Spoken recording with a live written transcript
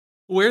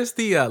Where's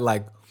the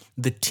like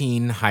the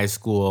teen high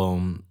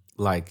school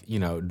like,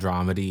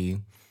 dramedy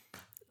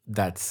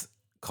that's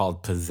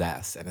called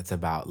Possessed, and it's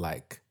about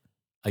like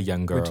a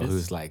young girl Witches?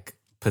 who's like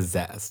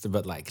possessed,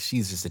 but like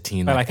she's just a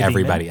teen By, like like, a demon?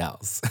 everybody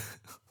else.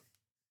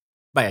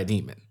 By a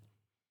demon.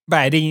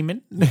 By a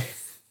demon.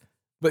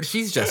 But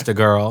she's just a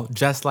girl,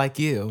 just like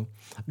you,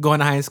 going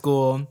to high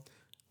school,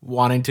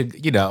 wanting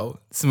to,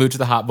 smooch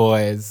the hot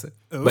boys,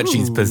 but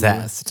she's Ooh.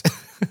 possessed.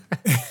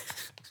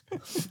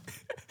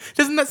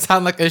 Doesn't that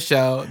sound like a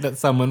show that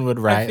someone would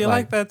write? I feel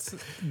like that's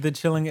The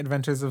Chilling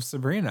Adventures of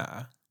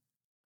Sabrina.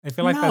 I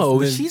feel like No,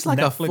 that's the she's like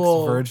a Netflix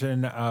full-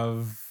 version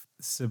of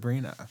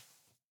Sabrina,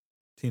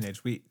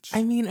 Teenage Witch.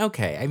 I mean,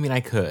 okay. I mean, I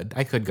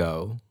could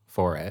go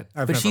for it,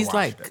 I've but never she's watched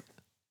like, it.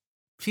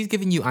 she's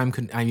giving you, I'm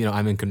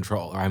in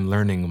control, or I'm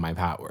learning my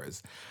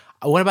powers.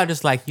 What about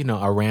just like,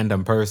 a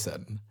random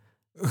person?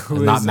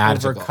 Who not is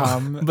magical,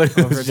 overcome, but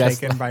who's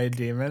just overtaken like- by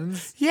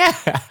demons. Yeah.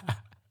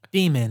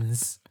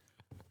 Demons.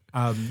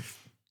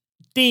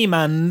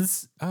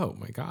 Demons. Oh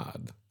my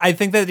God. I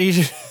think that I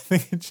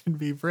think it should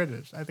be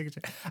British. I think it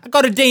should. I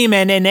got a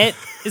demon in it.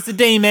 It's a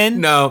demon.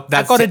 No,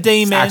 that's got a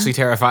demon. actually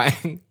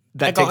terrifying.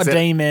 That I got a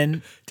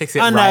demon. Takes it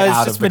Oh no, right it's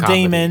out just of the my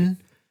comedy. demon.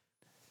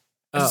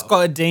 I just got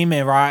a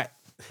demon, right?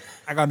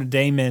 I got a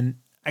demon.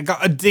 I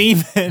got a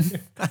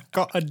demon. I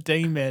got a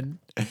demon.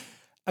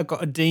 I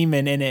got a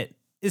demon in it.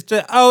 It's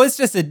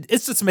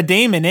just my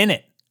demon in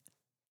it.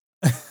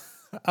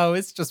 Oh,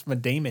 it's just my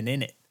demon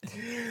in it. Got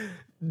a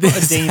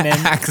This demon.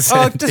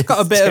 accent Just got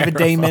a is bit of a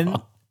terrible.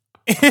 demon.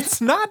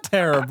 It's not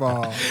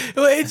terrible.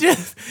 Well,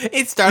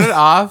 it started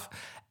off.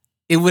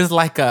 It was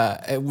like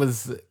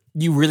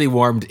you really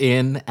warmed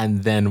in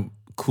and then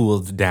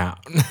cooled down.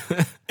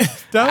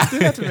 Don't do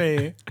that to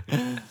me.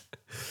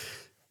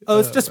 Oh,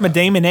 it's just my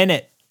demon in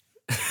it.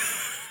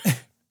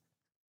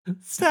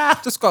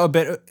 Stop. Just got a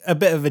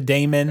bit of a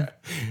demon.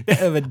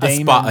 Bit of a A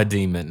demon. spot a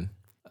demon.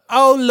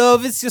 Oh,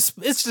 love, it's just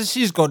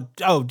she's got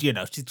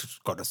she's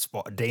just got a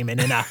spot of demon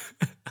in her.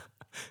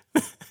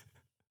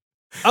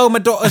 Oh, my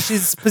daughter,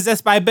 she's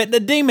possessed by a bit of a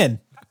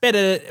demon. Bit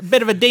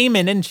of a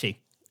demon, isn't she?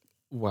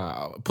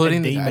 Wow.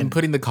 I'm demon.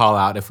 putting the call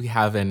out if we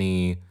have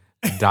any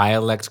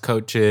dialect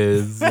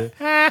coaches,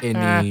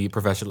 any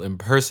professional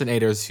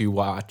impersonators who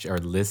watch or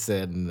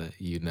listen,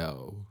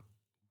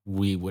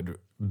 we would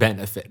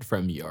benefit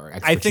from your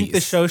expertise. I think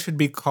the show should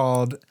be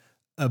called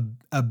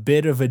a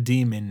bit of a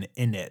demon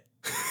in it.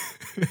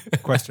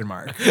 Question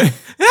mark.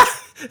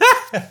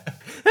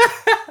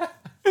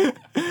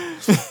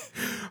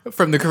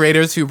 From the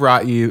creators who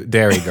brought you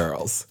Dairy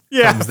Girls.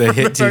 Comes the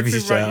hit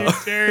TV show.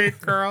 Dairy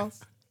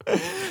Girls.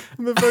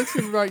 The folks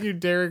who brought you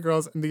Dairy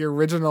Girls and the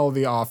original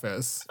The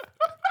Office,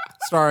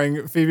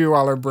 starring Phoebe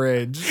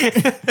Waller-Bridge.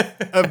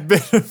 A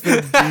bit of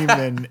a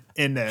demon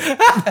in it.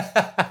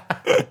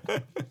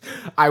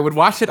 I would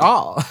watch it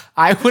all.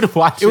 I would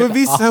watch it. It would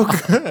be all. so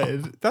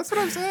good. That's what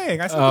I'm saying.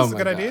 I said Oh this is a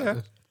my good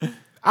God. idea.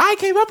 I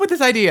came up with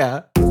this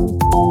idea.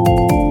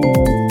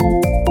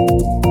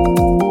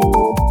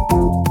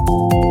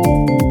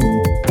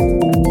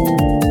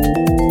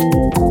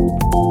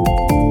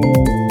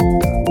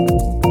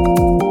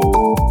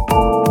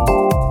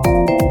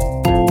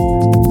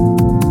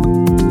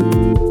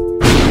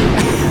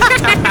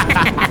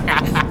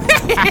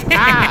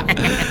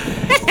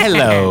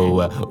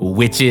 Hello,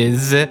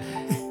 witches.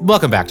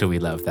 Welcome back to We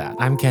Love That.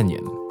 I'm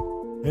Kenyon.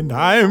 And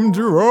I'm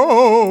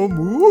Jerome.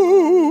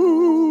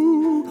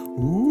 Ooh,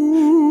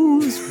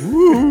 ooh,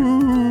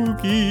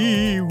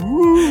 spooky.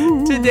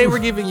 Ooh. Today we're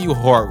giving you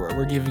horror,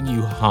 we're giving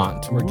you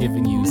haunt, we're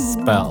giving you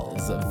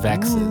spells,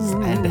 vexes,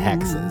 and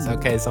hexes.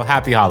 Okay, so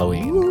happy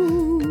Halloween.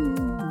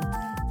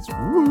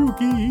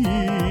 Spooky.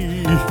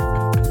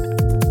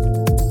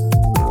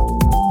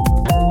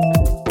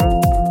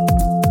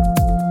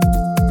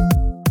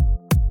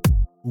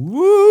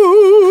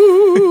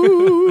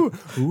 Ooh,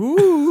 ooh,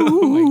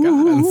 Oh my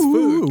God, I'm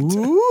spooked.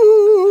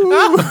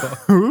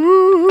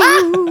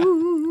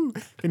 ooh.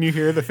 Can you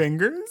hear the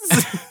fingers?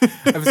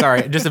 I'm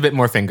sorry, just a bit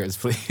more fingers,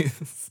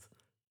 please.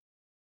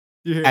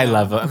 You hear I that?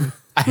 love them.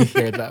 I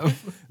hear them.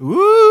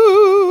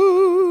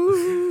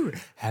 Ooh,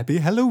 happy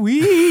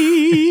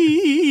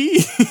Halloween.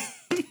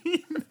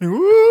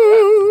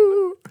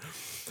 Ooh.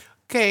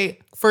 Okay,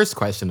 first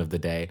question of the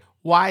day.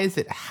 Why is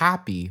it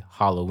happy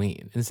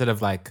Halloween instead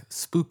of like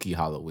spooky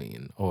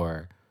Halloween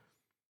or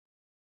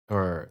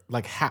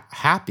like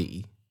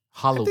happy I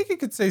Halloween? think you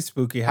could say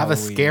spooky Have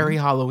Halloween. a scary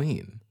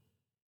Halloween.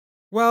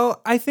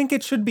 Well, I think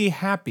it should be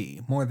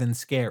happy more than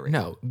scary.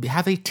 No,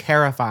 have a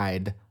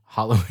terrified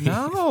Halloween.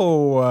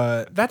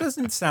 No, that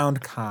doesn't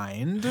sound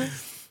kind.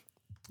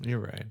 You're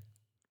right.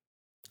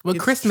 Well,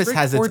 It's Christmas trick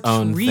has its or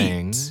own treat.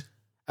 thing.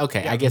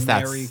 Okay, Yeah, I guess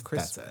Merry that's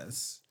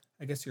Christmas.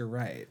 I guess you're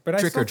right. But I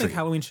Trick still or think treat.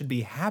 Halloween should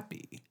be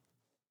happy.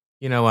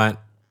 You know what?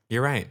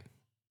 You're right.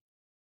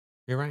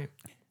 You're right.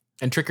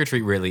 And trick or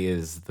treat really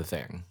is the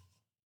thing.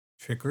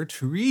 Trick or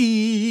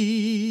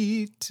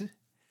treat.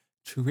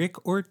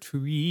 Trick or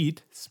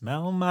treat.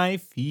 Smell my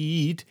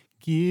feet.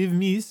 Give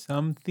me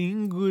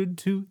something good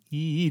to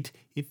eat.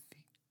 If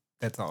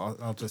That's all.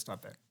 I'll just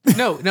stop there.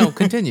 No,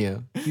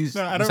 continue. You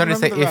No, I don't started to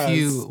say remember the if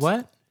you rest.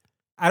 what?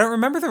 I don't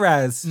remember the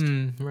rest.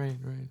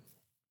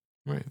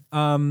 Right.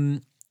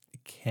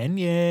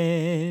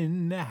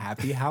 Kenyon,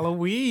 happy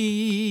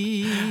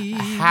Halloween.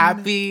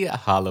 Happy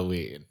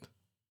Halloween.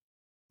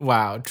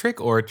 Wow, trick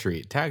or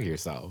treat. Tag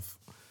yourself.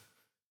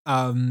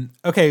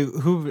 Okay,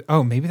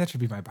 maybe that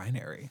should be my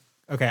binary.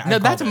 Okay, No,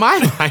 that's my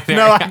binary.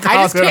 No, I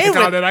called it.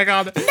 No. I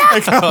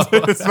called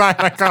it. It's mine.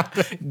 I called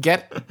it.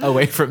 Get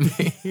away from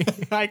me.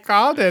 I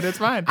called it. It's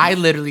mine. I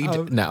literally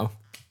no.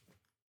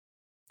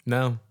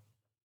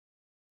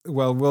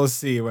 Well, we'll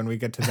see when we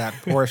get to that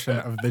portion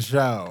of the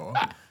show.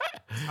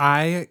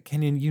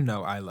 Kenyon, you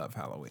know I love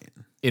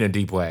Halloween. In a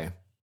deep way.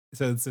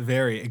 So it's a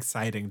very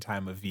exciting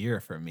time of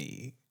year for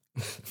me.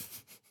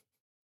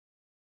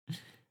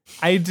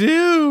 I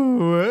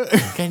do.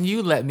 Can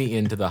you let me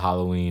into the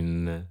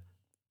Halloween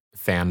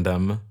fan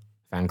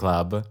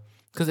club?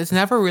 Because it's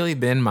never really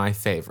been my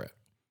favorite.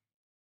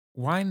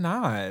 Why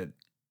not?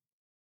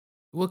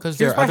 Well, because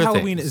Here's there are why other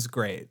Halloween things. is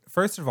great.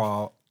 First of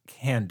all,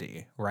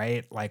 candy,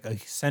 right? Like a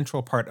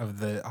central part of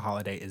the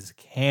holiday is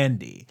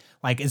candy.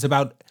 Like it's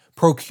about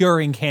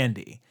procuring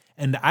candy.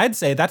 And I'd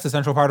say that's a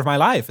central part of my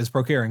life is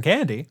procuring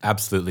candy.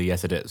 Absolutely,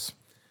 yes, it is.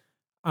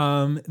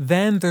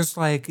 Then there's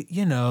like,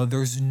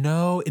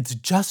 it's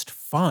just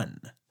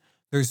fun.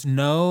 There's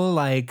no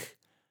like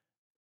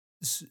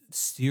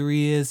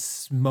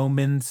serious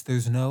moments.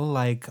 There's no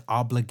like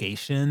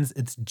obligations.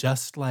 It's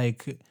just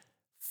like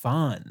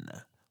fun.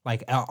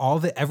 Like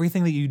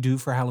everything that you do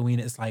for Halloween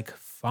is like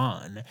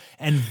fun.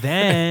 And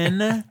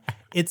then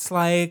it's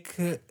like,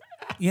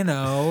 you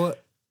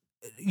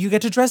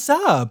get to dress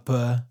up.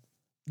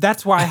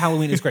 That's why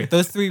Halloween is great.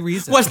 Those 3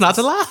 reasons. What's not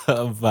to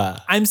love?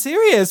 I'm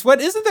serious.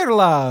 What isn't there to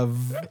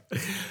love?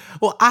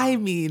 Well, I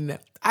mean,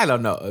 I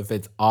don't know if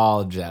it's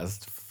all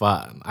just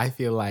fun. I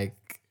feel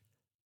like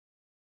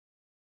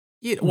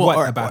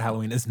what about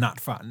Halloween is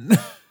not fun?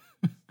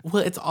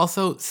 Well, it's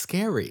also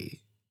scary.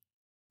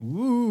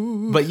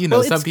 Ooh. But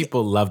some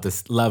people love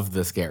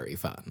the scary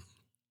fun.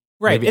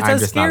 Right. Maybe it's I'm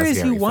as just not a scary as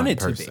you scary want fun it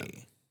to person.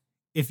 be.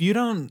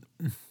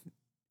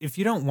 If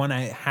you don't want to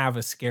have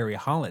a scary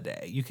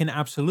holiday, you can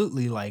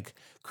absolutely like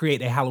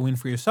create a Halloween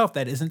for yourself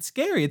that isn't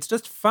scary. It's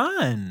just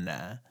fun.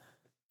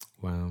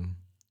 Wow.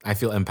 I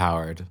feel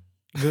empowered.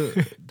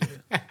 Good.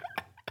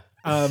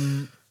 I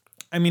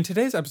mean,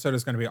 today's episode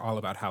is going to be all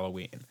about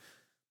Halloween.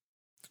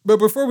 But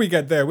before we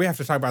get there, we have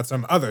to talk about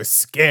some other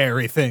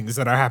scary things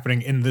that are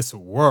happening in this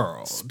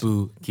world.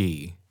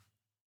 Spooky.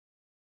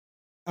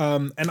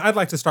 And I'd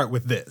like to start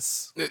with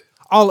this.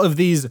 All of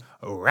these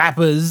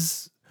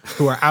rappers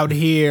who are out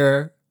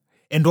here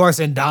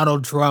endorsing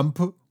Donald Trump.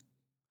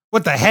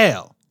 What the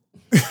hell?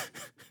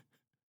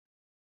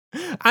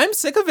 I'm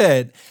sick of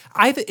it.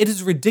 It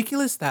is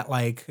ridiculous that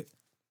like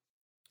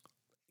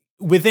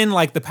within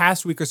like the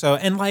past week or so,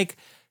 and like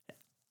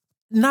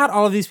not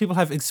all of these people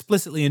have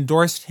explicitly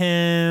endorsed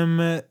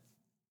him.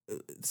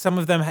 Some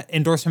of them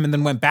endorsed him and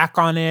then went back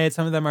on it.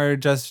 Some of them are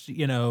just,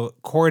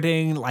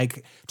 courting,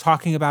 like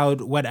talking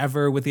about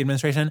whatever with the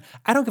administration.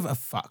 I don't give a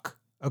fuck.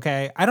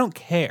 Okay. I don't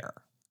care.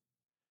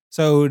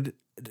 So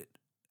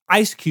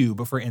Ice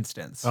Cube, for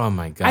instance. Oh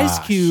my gosh. Ice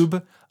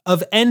Cube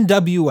of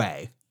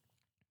NWA.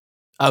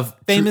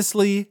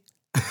 Famously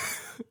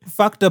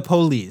fucked the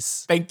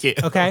police. Thank you.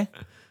 Okay.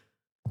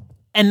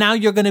 And now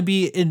you're going to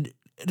be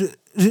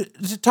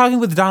talking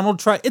with Donald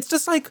Trump. It's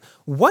just like,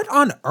 what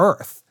on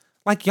earth?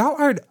 Like, y'all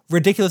are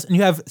ridiculous. And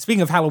you have,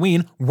 speaking of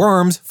Halloween,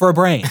 worms for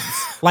brains.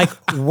 Like,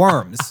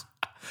 worms.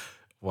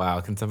 Wow.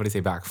 Can somebody say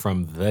back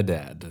from the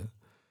dead?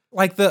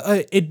 Like,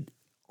 it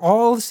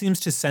all seems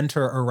to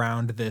center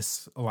around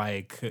this,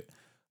 like,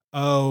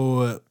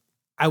 oh,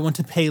 I want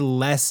to pay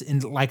less in,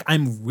 like,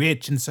 I'm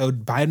rich. And so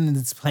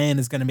Biden's plan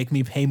is going to make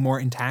me pay more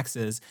in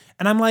taxes.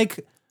 And I'm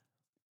like,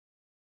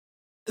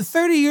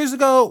 30 years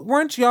ago,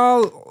 weren't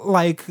y'all,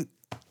 like,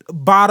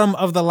 bottom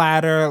of the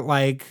ladder,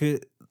 like,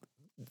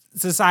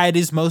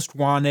 society's most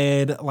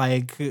wanted,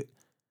 like,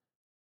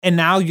 and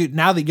now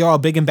that you're all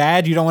big and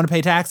bad, you don't want to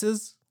pay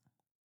taxes?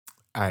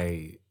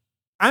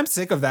 I'm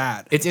sick of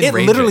that. It's It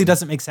enraging. literally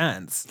doesn't make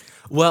sense.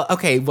 Well,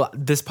 okay. Well,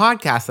 this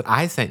podcast that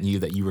I sent you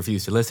that you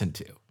refused to listen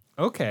to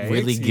Okay.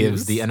 really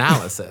gives the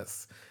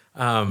analysis.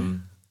 I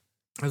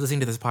was listening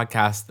to this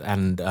podcast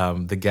and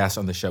the guest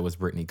on the show was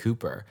Brittany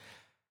Cooper.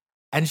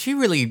 And she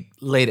really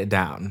laid it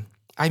down.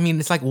 I mean,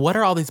 it's like, what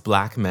are all these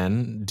black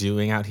men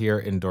doing out here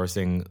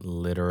endorsing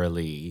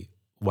literally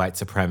white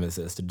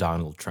supremacist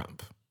Donald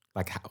Trump?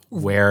 Like, how,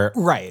 where,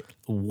 Right.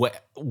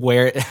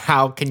 where,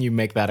 how can you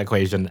make that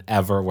equation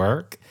ever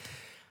work?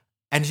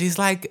 And she's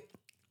like,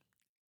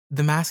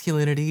 the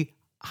masculinity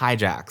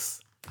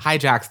hijacks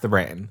the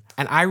brain.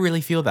 And I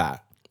really feel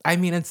that. I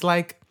mean, it's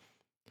like,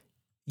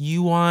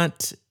 you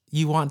want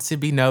to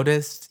be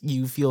noticed.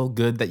 You feel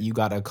good that you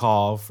got a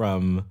call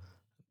from,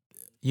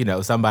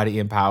 somebody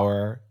in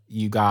power.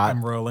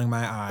 I'm rolling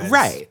my eyes.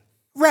 Right.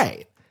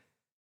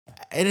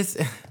 And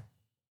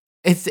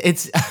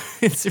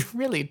it's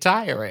really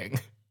tiring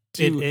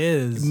It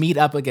is. meet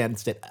up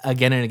against it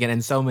again and again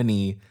in so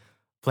many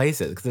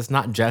places, because it's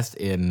not just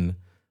in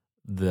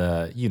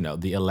the,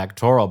 the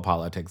electoral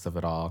politics of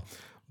it all,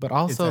 but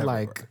also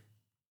like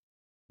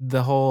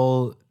the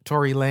whole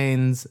Tory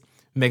Lanez,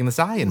 Megan Thee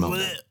Stallion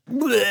moment.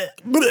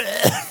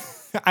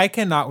 I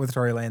cannot with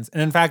Tory Lanez.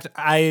 And in fact,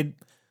 I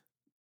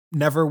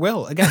never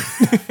will again.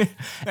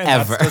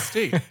 Ever.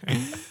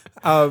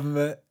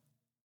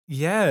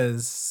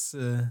 Yes.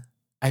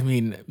 I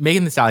mean,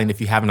 Megan Thee Stallion,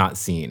 if you have not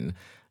seen,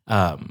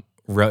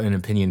 wrote an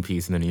opinion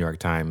piece in the New York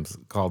Times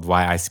called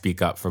Why I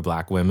Speak Up for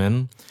Black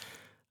Women.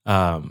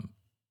 And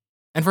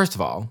first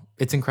of all,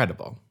 it's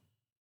incredible.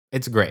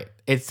 It's great.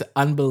 It's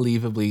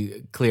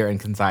unbelievably clear and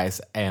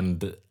concise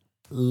and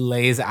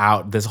lays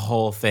out this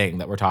whole thing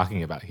that we're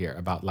talking about here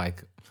about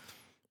like,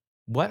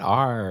 what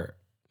are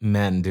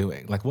men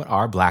doing? Like, what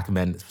are Black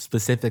men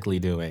specifically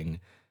doing?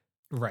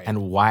 Right.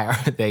 And why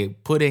are they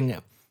putting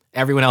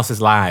everyone else's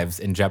lives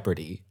in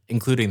jeopardy,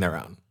 including their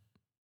own?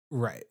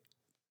 Right.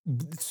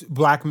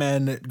 Black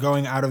men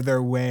going out of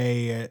their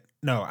way.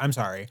 No, I'm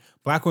sorry.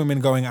 Black women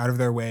going out of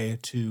their way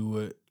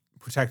to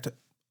protect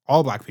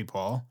all Black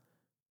people,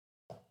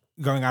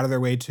 going out of their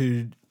way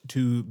to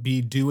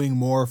be doing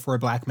more for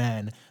Black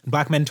men.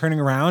 Black men turning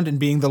around and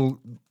being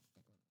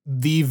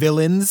the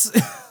villains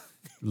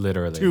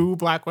literally to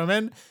Black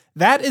women.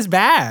 That is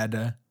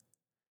bad.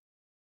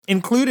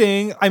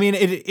 Including, I mean,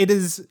 it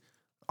is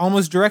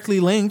almost directly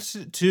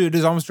linked to, it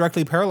is almost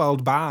directly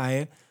paralleled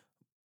by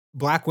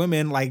Black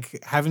women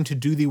like having to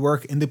do the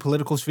work in the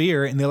political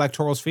sphere, in the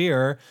electoral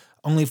sphere,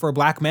 only for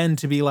Black men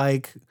to be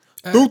like,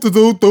 like, I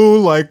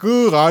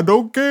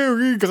don't care.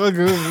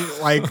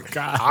 Like,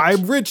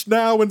 I'm rich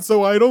now, and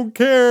so I don't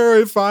care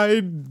if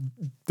I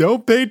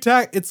don't pay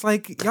tax. It's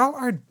like, y'all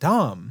are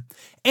dumb.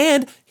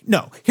 And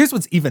no, here's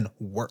what's even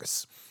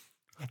worse.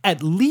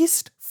 At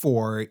least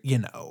for,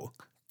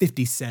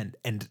 50 Cent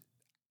and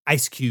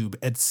Ice Cube,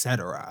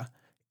 etc.,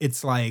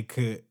 it's like,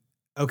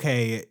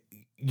 okay,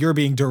 you're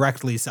being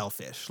directly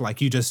selfish.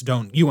 Like, you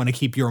want to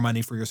keep your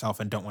money for yourself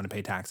and don't want to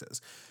pay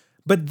taxes.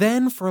 But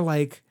then for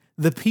like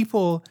the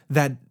people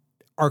that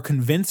are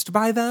convinced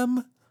by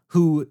them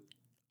who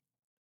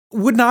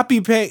would not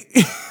be paid,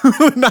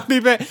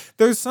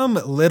 there's some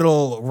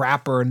little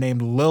rapper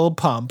named Lil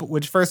Pump,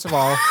 which first of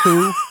all,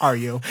 who are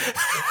you?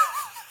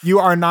 You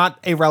are not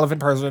a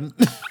relevant person.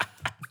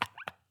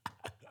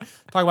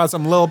 Talk about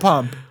some Lil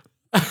Pump.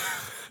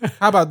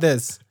 How about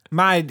this?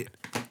 My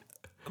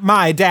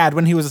dad,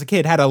 when he was a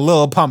kid, had a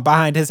Lil Pump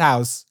behind his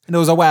house, and it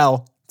was a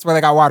well. That's where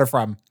they got water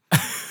from.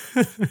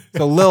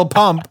 So Lil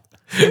Pump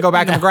can go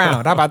back in the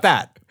ground. How about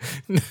that?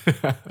 No.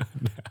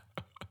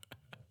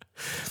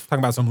 Talking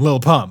about some Lil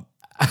Pump.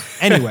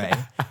 Anyway,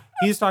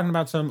 he's talking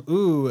about some,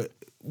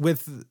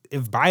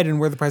 if Biden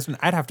were the president,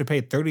 I'd have to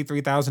pay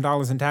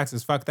 $33,000 in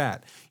taxes. Fuck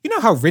that. You know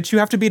how rich you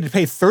have to be to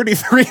pay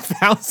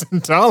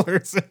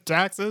 $33,000 in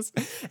taxes?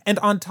 And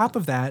on top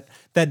of that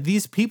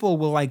these people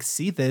will like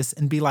see this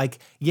and be like,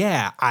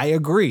 yeah, I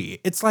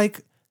agree. It's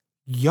like,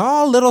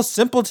 y'all little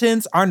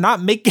simpletons are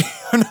not making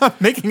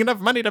enough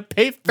money to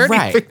pay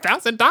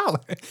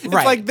 $33,000. It's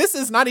like, this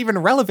is not even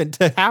relevant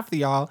to half the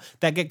y'all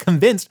that get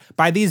convinced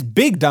by these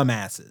big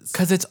dumbasses.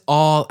 Because it's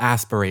all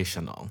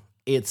aspirational.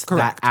 It's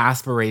Correct. That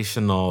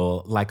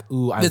aspirational, like,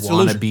 I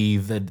want to be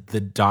the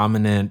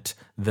dominant,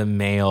 the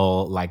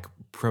male, like,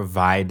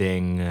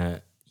 providing,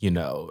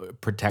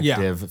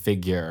 protective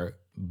figure,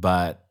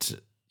 but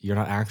you're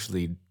not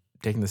actually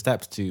taking the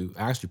steps to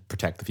actually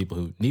protect the people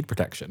who need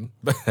protection.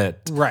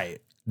 But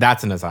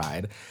that's an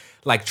aside.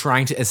 Like,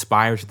 trying to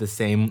aspire to the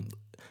same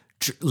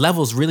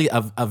levels, really,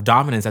 of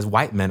dominance as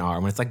white men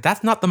are, when it's like,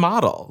 that's not the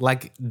model.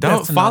 Like,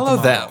 don't follow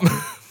them.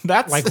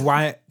 That's like,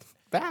 why...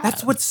 Bad.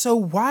 That's what's so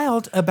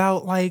wild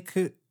about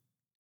the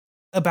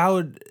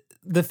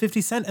 50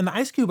 Cent and the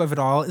Ice Cube of it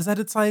all, is that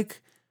it's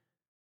like,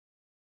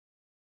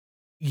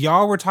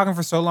 y'all were talking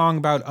for so long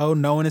about,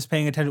 no one is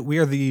paying attention. We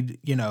are we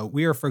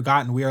are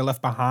forgotten. We are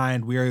left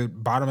behind. We are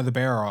bottom of the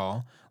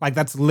barrel. Like,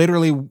 that's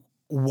literally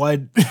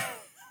what,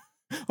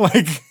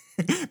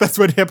 that's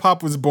what hip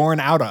hop was born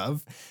out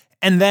of.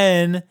 And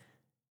then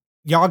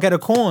y'all get a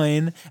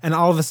coin and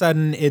all of a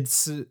sudden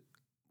it's,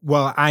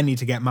 well, I need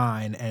to get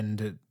mine.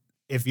 And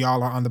if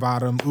y'all are on the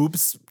bottom,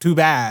 oops, too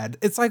bad.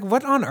 It's like,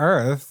 what on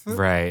earth?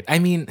 Right. I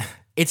mean,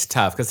 it's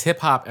tough because hip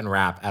hop and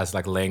rap as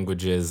like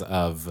languages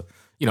of,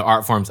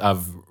 art forms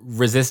of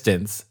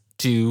resistance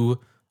to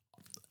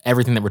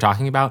everything that we're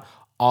talking about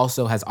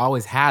also has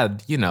always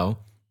had,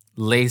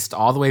 laced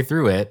all the way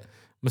through it,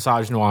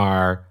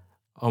 misogynoir,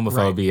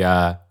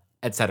 homophobia,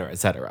 et cetera, et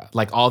cetera.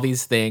 Like all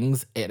these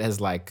things, it has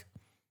like,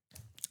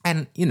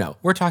 and,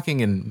 we're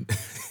talking in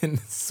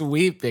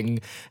sweeping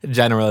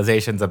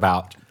generalizations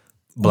about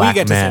Black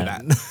men.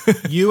 We get to say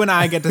that. You and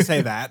I get to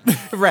say that.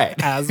 Right.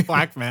 As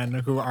Black men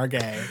who are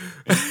gay.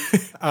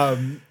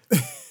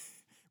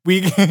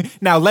 We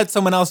now let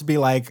someone else be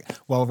like,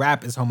 well,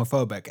 rap is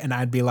homophobic. And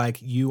I'd be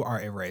like, you are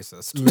a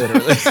racist.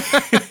 Literally.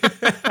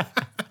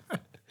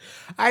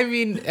 I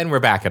mean, and we're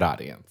back at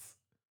audience.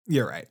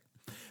 You're right.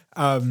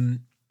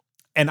 And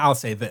I'll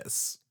say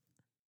this.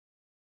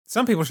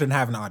 Some people shouldn't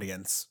have an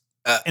audience.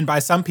 And by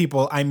some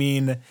people, I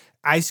mean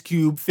Ice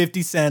Cube,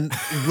 50 Cent,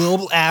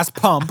 Lil Ass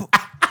Pump,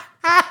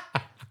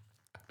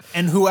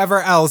 and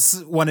whoever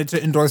else wanted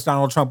to endorse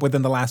Donald Trump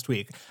within the last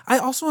week. I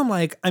also am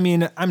like, I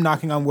mean, I'm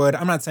knocking on wood.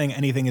 I'm not saying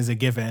anything is a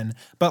given,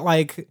 but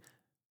like,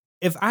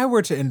 if I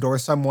were to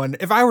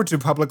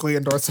publicly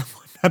endorse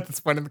someone at this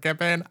point in the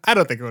campaign, I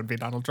don't think it would be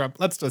Donald Trump.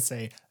 Let's just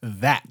say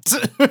that.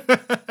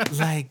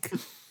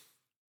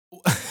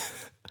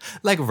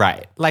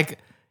 Right. Like,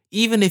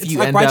 even if It's you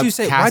like, end why'd up you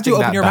say- casting why'd you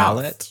open that your mouth?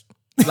 ballot,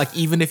 like,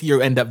 even if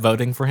you end up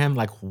voting for him,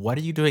 like, what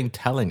are you doing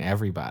telling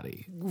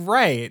everybody?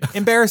 Right.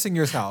 Embarrassing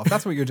yourself.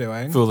 That's what you're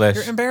doing. Foolish.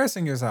 You're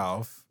embarrassing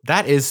yourself.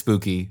 That is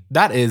spooky.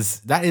 That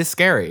is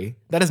scary.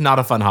 That is not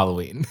a fun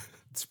Halloween.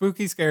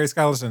 Spooky, scary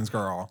skeletons,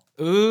 girl.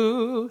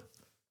 Ooh.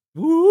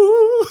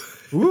 Ooh.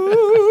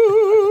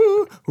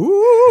 Ooh.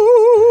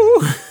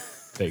 Ooh.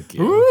 Thank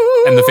you.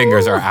 And the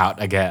fingers are out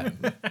again.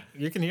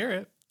 You can hear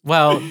it.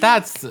 Well,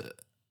 that's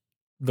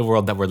the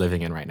world that we're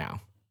living in right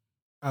now.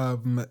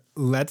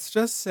 Let's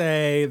just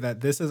say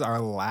that this is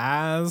our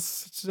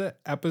last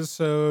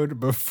episode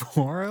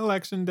before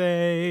Election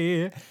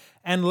Day.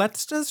 And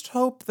let's just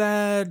hope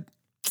that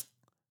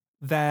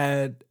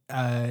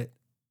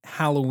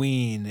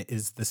Halloween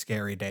is the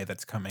scary day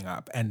that's coming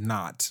up and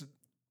not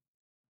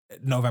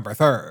November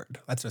 3rd.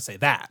 Let's just say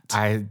that.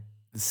 I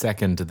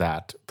second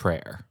that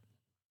prayer.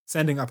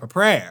 Sending up a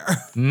prayer.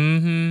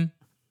 Mm-hmm.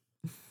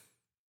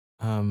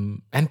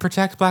 And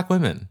protect Black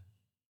women.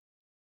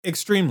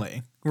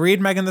 Extremely.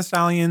 Read Megan Thee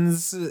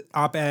Stallion's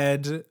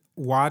op-ed.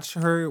 Watch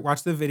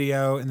the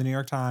video in the New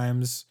York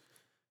Times.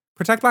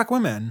 Protect Black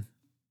women.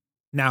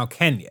 Now,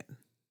 Kenyon,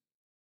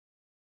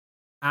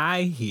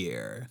 I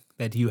hear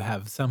that you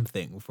have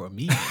something for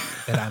me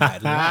that I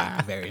might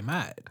like very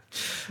much.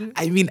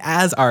 I mean,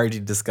 as already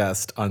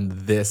discussed on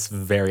this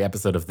very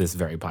episode of this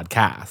very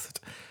podcast,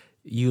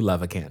 you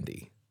love a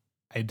candy.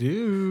 I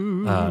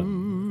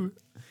do.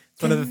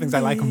 It's one of the things I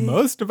like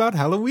most about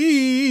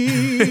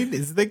Halloween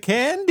is the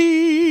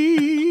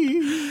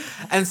candy.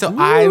 And so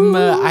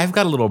I've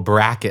got a little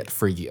bracket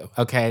for you.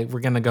 Okay, we're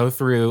gonna go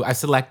through. I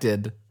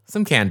selected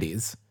some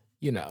candies,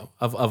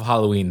 of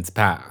Halloween's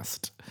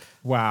past.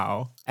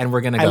 Wow. And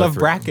we're gonna go I love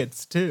through.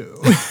 brackets too.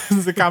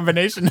 It's a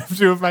combination of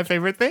two of my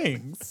favorite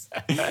things.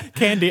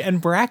 Candy and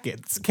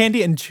brackets.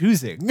 Candy and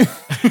choosing.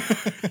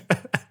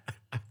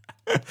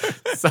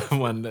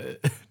 Someone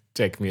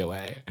take me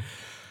away.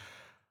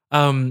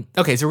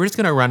 Okay, so we're just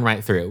gonna run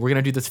right through. We're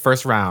gonna do this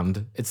first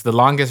round. It's the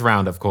longest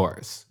round, of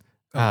course.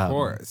 Of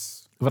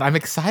course. But I'm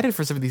excited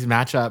for some of these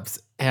matchups,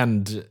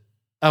 and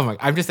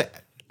I'm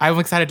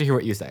excited to hear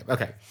what you say.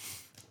 Okay,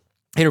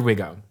 here we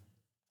go.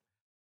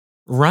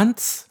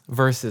 Runts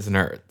versus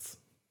nerds.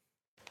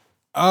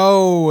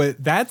 Oh,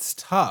 that's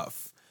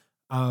tough.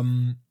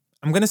 I'm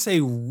gonna say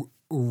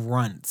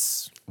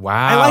runts.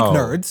 Wow. I like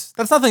nerds.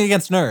 That's nothing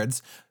against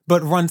nerds,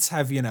 but runts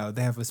have,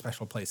 they have a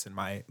special place in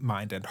my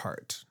mind and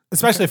heart,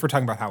 especially if we're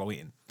talking about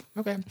Halloween.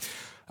 Okay.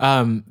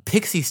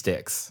 Pixie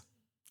sticks.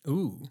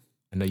 Ooh,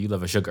 I know you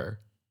love a sugar.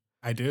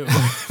 I do.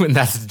 When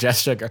that's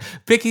just sugar.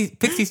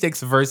 Pixie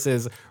sticks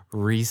versus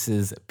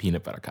Reese's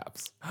peanut butter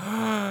cups.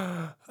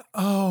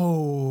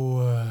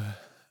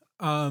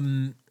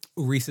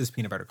 Reese's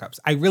peanut butter cups.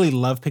 I really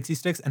love Pixie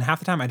Sticks, and half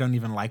the time I don't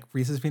even like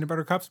Reese's peanut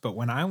butter cups, but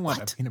when I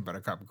want a peanut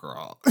butter cup,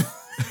 girl,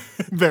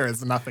 there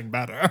is nothing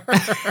better.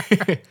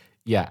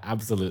 Yeah,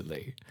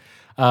 absolutely.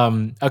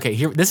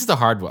 Okay, this is a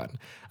hard one.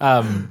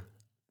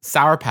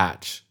 Sour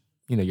Patch.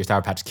 Your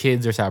Sour Patch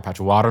Kids or Sour Patch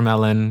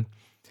Watermelon.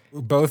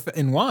 Both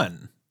in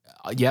one.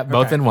 Yeah,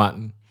 both in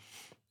one.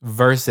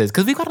 Versus,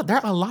 because there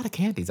are a lot of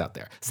candies out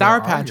there. Sour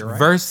Patch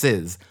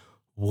versus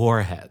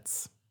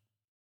Warheads.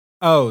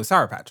 Oh,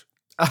 Sour Patch.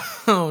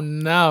 Oh,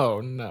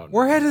 no.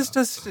 Warhead is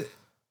just,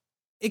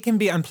 it can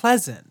be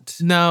unpleasant.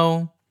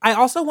 No. I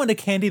also want a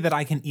candy that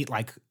I can eat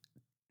like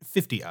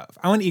 50 of.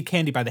 I want to eat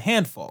candy by the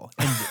handful.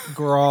 And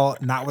girl,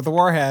 not with a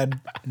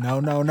Warhead.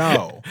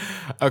 No.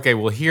 Okay,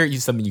 well, here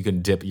is something you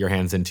can dip your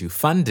hands into.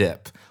 Fun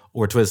Dip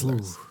or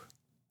Twizzlers. Ooh.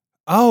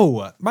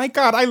 Oh, my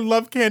God. I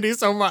love candy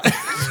so much.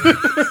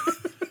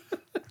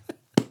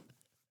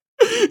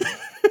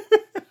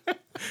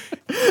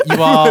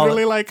 You all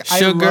literally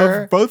sugar, I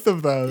love both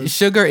of those.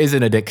 Sugar is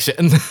an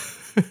addiction.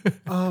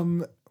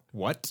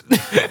 What?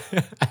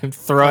 I'm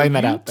throwing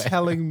that out there.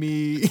 Telling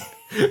me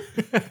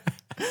the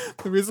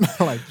reason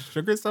I like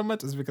sugar so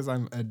much is because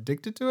I'm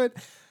addicted to it.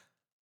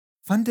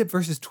 Fun Dip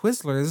versus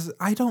Twizzlers,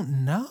 I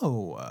don't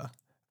know.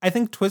 I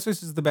think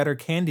Twizzlers is the better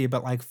candy,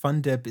 but like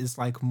Fun Dip is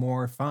like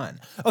more fun.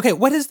 Okay,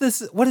 what is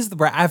this? What is the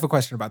bracket? I have a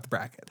question about the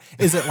bracket.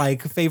 Is it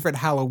like favorite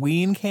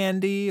Halloween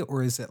candy,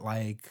 or is it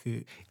like?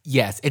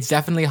 Yes, it's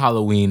definitely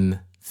Halloween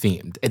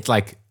themed. It's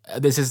like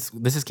this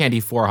is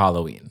candy for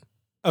Halloween.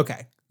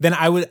 Okay, then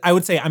I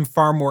would say I'm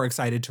far more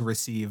excited to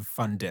receive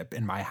Fun Dip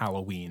in my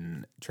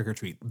Halloween trick or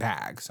treat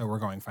bag. So we're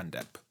going Fun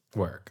Dip.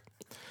 Work.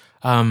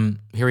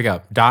 Here we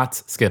go.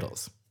 Dots,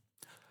 Skittles.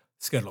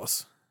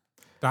 Skittles.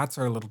 Dots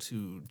are a little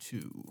too.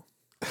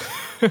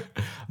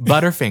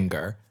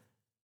 Butterfinger.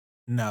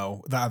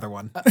 No, the other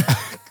one.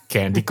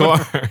 Candy corn.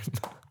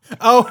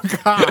 Oh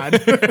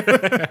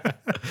God.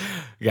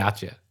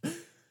 Gotcha.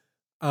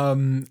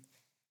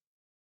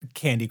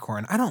 Candy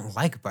corn. I don't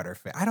like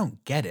Butterfinger. I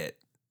don't get it.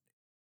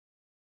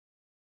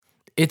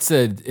 It's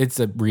a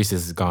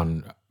Reese's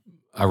gone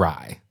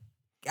awry.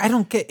 I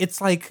don't get.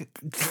 It's like.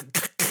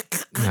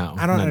 No,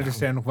 I don't no.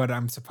 understand what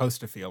I'm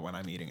supposed to feel when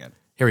I'm eating it.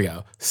 Here we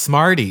go.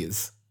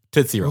 Smarties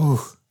Tootsie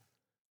Rolls.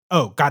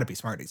 Oh, gotta be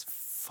Smarties.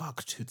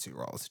 Fuck Tootsie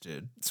Rolls,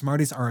 dude.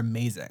 Smarties are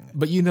amazing.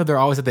 But they're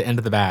always at the end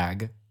of the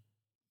bag.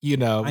 I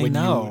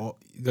know.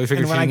 You go trick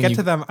or And when I treating, get you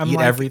to them, I'm eat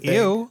like, everything.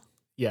 ew.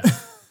 Yeah.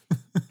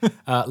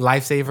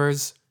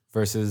 Lifesavers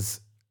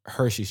versus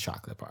Hershey's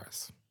chocolate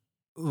bars.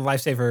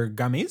 Lifesaver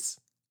gummies.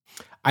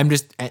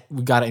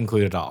 We got to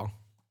include it all.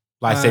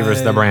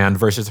 Lifesavers, the brand,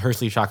 versus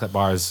Hershey's chocolate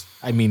bars.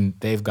 I mean,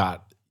 they've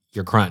got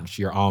your crunch,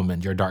 your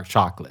almond, your dark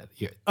chocolate.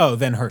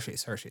 Then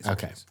Hershey's.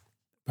 Okay.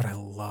 But I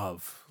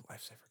love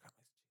Lifesaver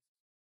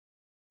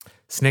gummies.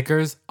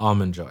 Snickers,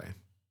 Almond Joy.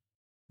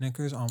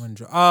 Snickers, Almond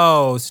Joy.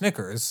 Oh,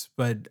 Snickers,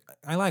 but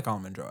I like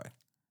Almond Joy.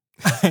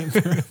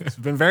 There's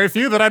been very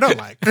few that I don't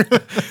like.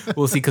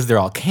 We'll see, because they're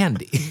all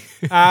candy.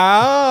 Oh,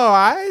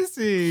 I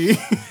see.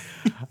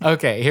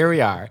 Okay, here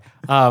we are.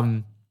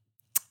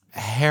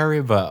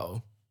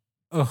 Haribo.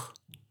 Oh,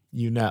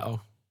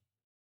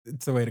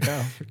 it's the way to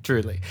go.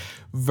 Truly.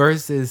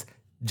 Versus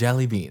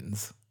jelly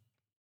beans.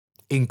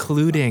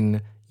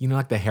 Including,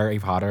 like the Harry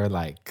Potter,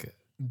 like...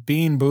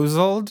 Bean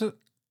Boozled?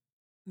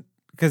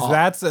 Because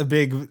that's a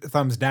big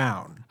thumbs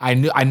down. I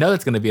know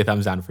it's going to be a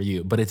thumbs down for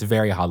you, but it's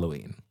very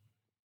Halloween.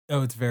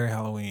 Oh, it's very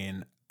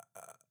Halloween.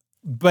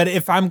 But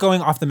if I'm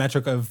going off the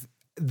metric of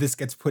this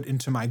gets put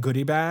into my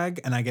goodie bag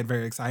and I get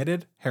very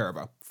excited,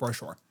 Haribo, for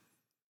sure.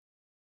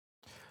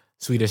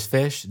 Swedish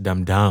Fish,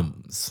 Dum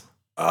Dums.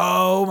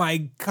 Oh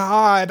my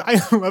God. I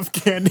love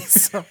candy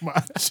so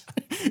much.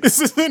 This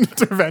is an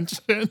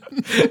intervention.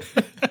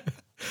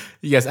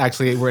 Yes,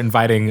 actually, we're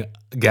inviting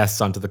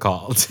guests onto the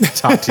call to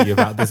talk to you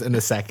about this in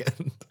a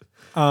second.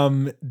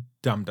 Dum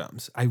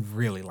Dums. I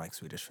really like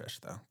Swedish Fish,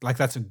 though. Like,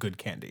 that's a good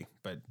candy,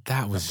 but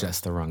That was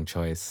just the wrong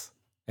choice.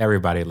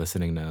 Everybody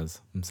listening knows.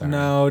 I'm sorry.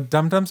 no,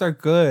 Dum Dums are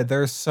good.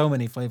 There are so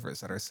many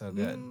flavors that are so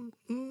good,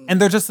 and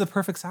they're just the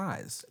perfect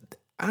size.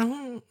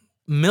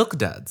 Milk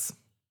Duds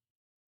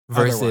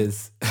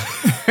versus.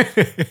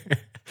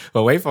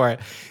 Well, wait for it.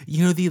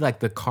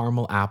 The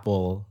caramel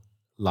apple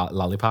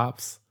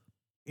lollipops.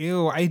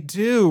 Ew, I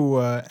do,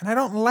 and I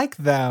don't like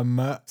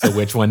them. So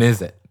which one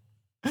is it?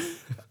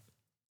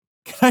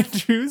 Can I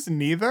choose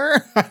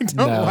neither? I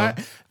don't No. like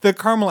the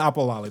caramel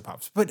apple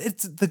lollipops, but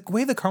it's the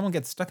way the caramel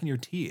gets stuck in your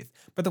teeth.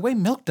 But the way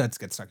Milk Duds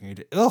get stuck in your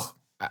teeth, ugh.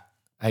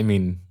 I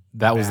mean,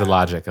 that was the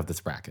logic of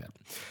this bracket.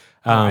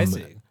 I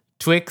see.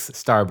 Twix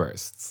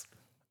Starbursts.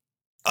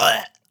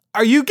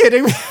 Are you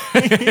kidding me?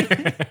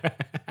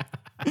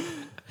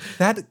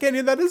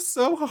 That is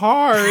so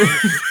hard.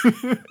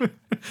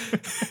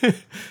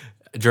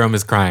 Jerome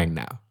is crying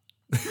now.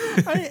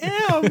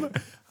 I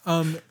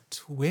am.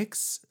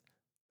 Twix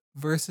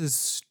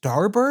versus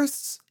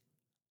Starbursts?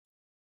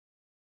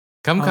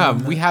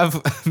 Come. We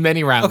have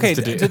many rounds Okay,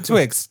 to do.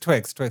 Twix.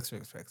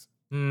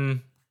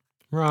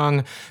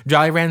 Wrong.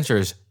 Jolly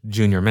Ranchers,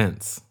 Junior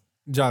Mints.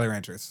 Jolly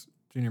Ranchers.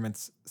 Junior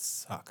Mints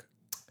suck.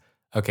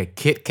 Okay,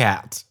 Kit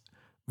Kat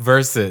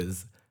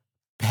versus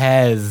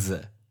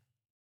Pez.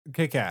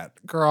 Kit Kat.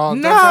 Girl,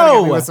 No! don't try to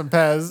get me with some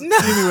Pez. No!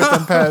 See me with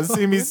them Pez.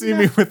 See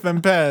me with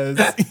them Pez.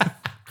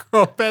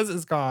 Girl, Pez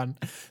is gone.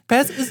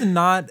 Pez is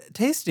not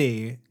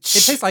tasty. It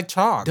tastes like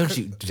chalk. Don't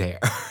you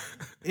dare.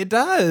 It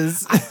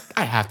does.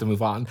 I have to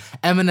move on.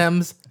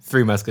 M&M's,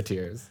 Three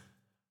Musketeers.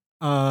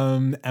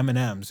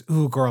 M&M's.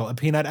 Ooh, girl, a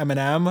peanut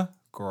M&M?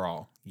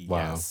 Girl,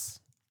 Wow.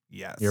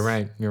 Yes. You're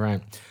right.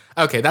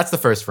 Okay, that's the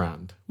first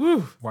round.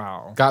 Woo.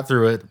 Wow. Got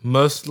through it.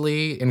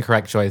 Mostly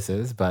incorrect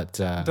choices, but...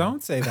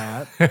 Don't say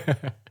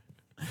that.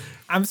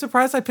 I'm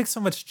surprised I picked so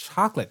much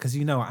chocolate because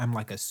I'm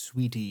like a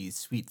sweet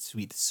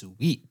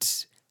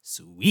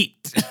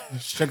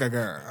sugar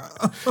girl.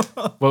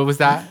 What was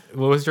that?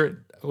 What was your...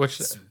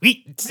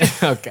 Sweet.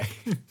 Okay.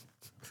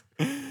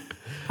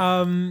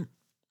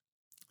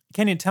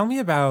 Kenny, tell me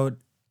about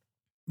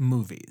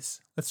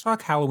movies. Let's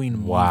talk Halloween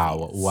movies.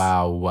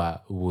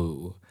 Wow.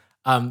 Woo.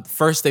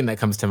 First thing that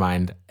comes to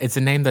mind, it's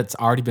a name that's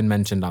already been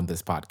mentioned on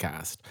this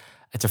podcast.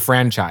 It's a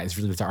franchise,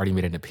 really, that's already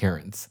made an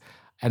appearance.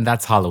 And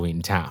that's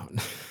Halloween Town.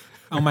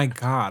 Oh my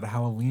God,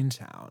 Halloween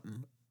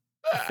Town.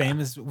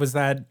 Famous, was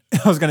that,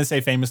 I was going to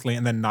say famously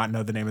and then not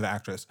know the name of the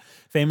actress.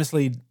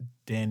 Famously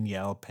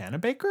Danielle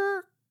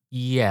Panabaker?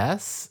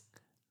 Yes.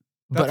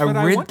 That's but what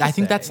I want to I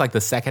think say. that's like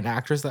the second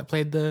actress that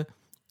played the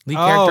lead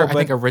character. I but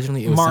think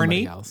originally it was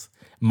somebody Marnie? else.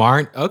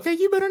 Okay,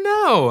 you better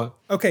know.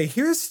 Okay,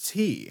 here's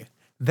tea.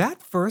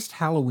 That first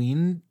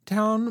Halloween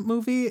Town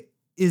movie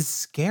is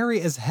scary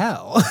as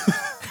hell.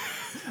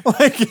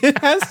 Like, it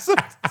has some,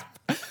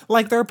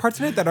 like, there are parts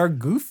in it that are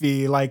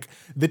goofy, like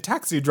the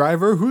taxi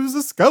driver who's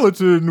a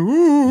skeleton.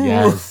 Ooh.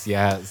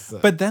 Yes.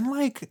 But then,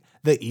 like,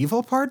 the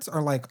evil parts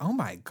are like, oh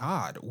my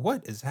God,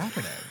 what is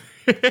happening?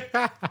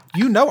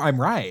 I'm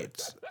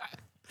right.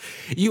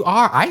 You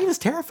are. I was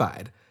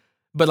terrified.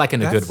 but like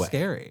in a good way.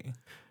 Scary.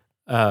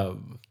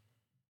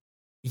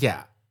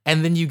 Yeah.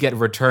 And then you get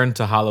Return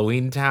to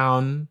Halloween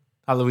Town,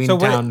 So what-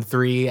 Town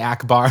 3,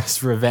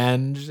 Akbar's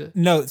Revenge.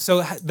 No,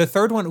 so the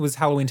third one was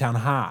Halloween Town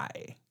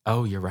High.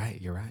 Oh, you're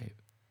right.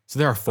 So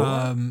there are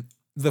 4.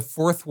 The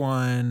fourth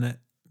one,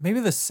 maybe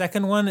the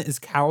second one is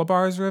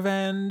Calabar's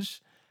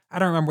Revenge. I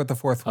don't remember what the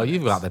fourth one is.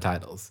 You've got the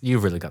titles.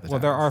 You've really got the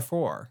titles. Well, there are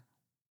 4.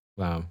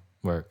 Wow,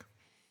 work.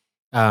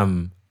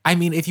 I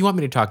mean, if you want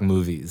me to talk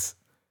movies,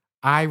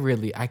 I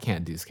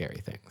can't do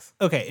scary things.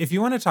 Okay, if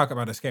you want to talk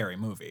about a scary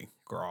movie,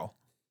 girl,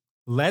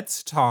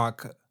 let's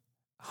talk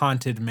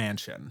Haunted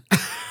Mansion.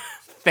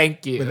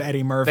 Thank you. With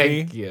Eddie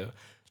Murphy.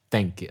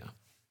 Thank you.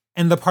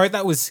 And the part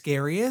that was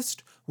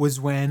scariest was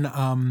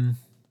when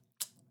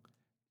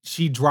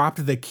she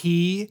dropped the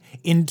key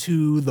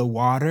into the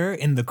water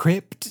in the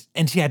crypt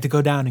and she had to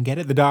go down and get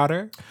it, the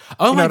daughter.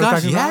 Oh You know my what I'm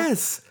gosh, talking about?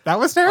 yes. That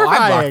was Oh, terrifying.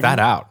 I blocked that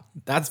out.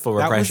 That's full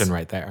That repression was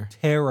right there.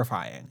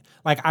 Terrifying.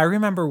 Like, I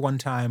remember one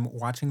time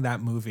watching that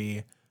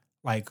movie,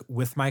 like,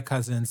 with my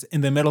cousins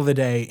in the middle of the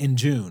day in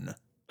June.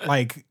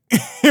 Like,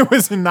 it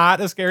was not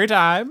a scary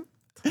time.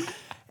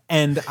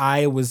 And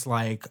I was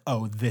like,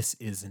 oh, this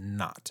is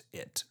not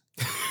it.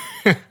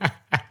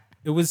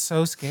 It was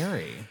so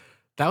scary.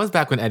 That was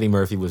back when Eddie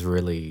Murphy was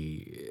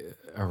really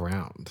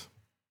around.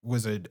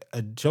 Was a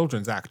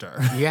children's actor.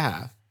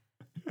 Yeah.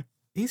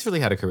 He's really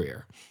had a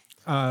career.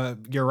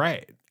 You're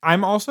right.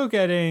 I'm also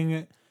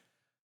getting...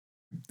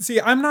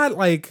 See, I'm not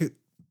like...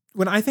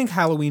 When I think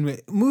Halloween,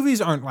 movies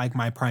aren't like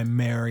my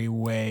primary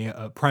way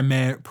of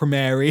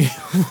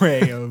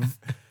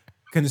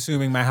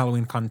consuming my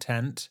Halloween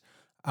content.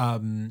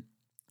 But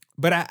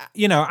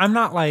I'm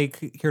not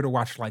like here to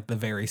watch like the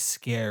very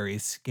scary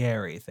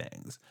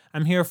things.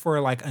 I'm here for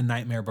like A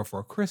Nightmare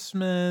Before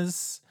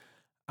Christmas.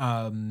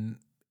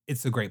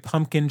 It's the Great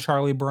Pumpkin,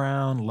 Charlie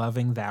Brown,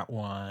 loving that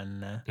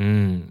one.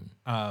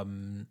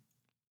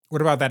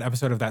 What about that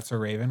episode of That's So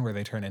Raven where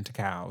they turn into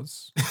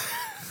cows?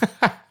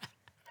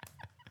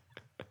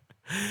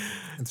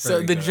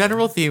 So the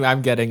general theme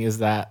I'm getting is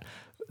that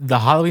the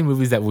Halloween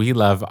movies that we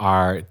love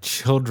are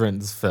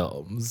children's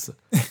films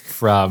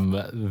from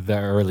the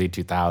early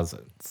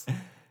 2000s.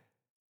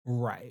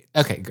 Right.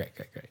 Okay, great.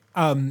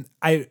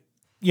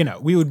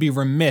 We would be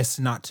remiss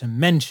not to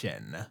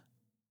mention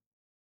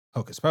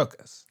Hocus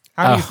Pocus.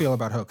 How do you feel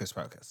about Hocus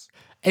Pocus?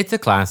 It's a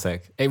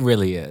classic. It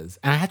really is.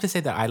 And I have to say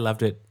that I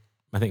loved it,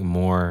 I think,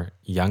 more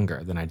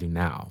younger than I do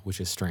now,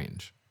 which is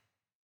strange.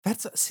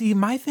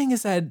 My thing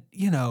is that,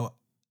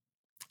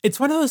 it's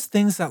one of those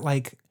things that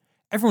like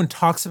everyone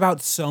talks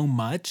about so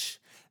much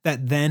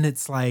that then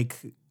it's like,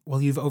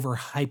 well, you've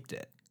overhyped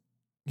it.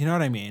 You know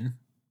what I mean?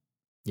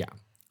 Yeah.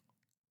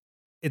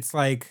 It's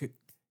like,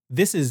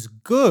 this is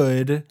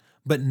good,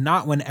 but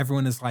not when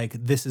everyone is like,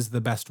 this is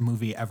the best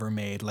movie ever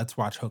made. Let's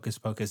watch Hocus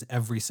Pocus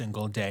every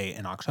single day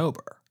in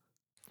October.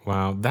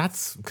 Wow,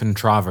 that's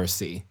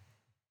controversy.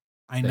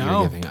 I that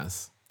know. You're giving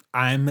us.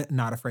 I'm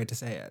not afraid to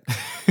say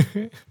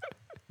it.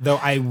 Though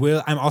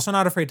I'm also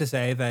not afraid to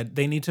say that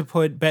they need to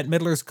put Bette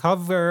Midler's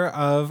cover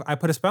of I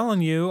Put a Spell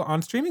on You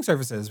on streaming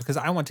services because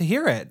I want to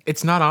hear it.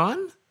 It's not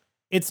on?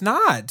 It's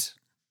not.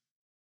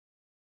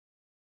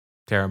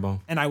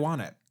 Terrible. And I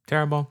want it.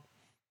 Terrible.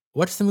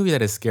 What's the movie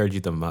that has scared you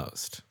the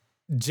most?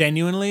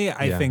 Genuinely,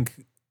 I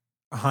think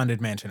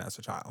Haunted Mansion as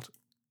a child.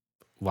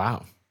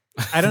 Wow.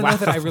 I don't know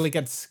that I really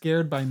get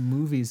scared by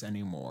movies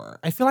anymore.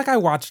 I feel like I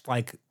watched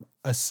like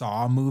a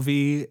Saw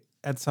movie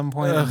at some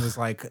point and was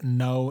like,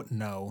 no.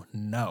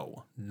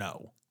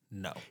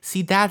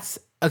 See, that's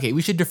okay.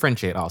 We should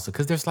differentiate also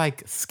because there's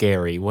like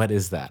scary. What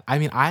is that? I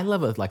mean, I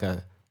love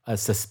a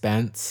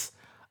suspense,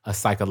 a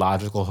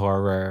psychological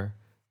horror.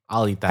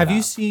 I'll eat that. Have you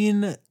up.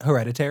 seen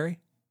Hereditary?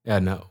 Yeah,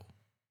 no.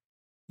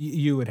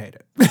 You would hate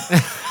it.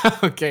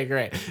 Okay,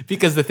 great.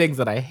 Because the things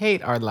that I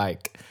hate are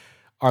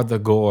the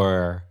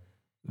gore,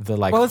 the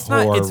like. Well, it's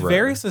horror. not. It's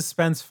very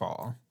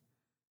suspenseful.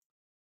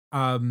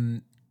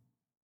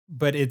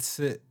 But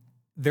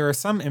there are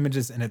some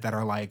images in it that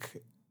are like,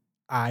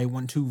 I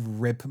want to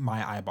rip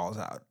my eyeballs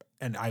out.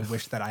 And I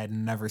wish that I had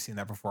never seen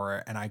that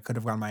before. And I could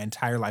have gone my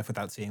entire life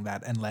without seeing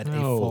that and led a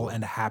full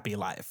and happy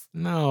life.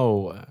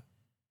 No.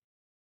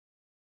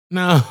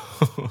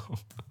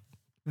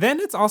 Then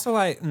it's also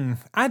like,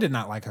 I did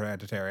not like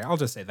Hereditary. I'll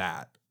just say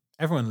that.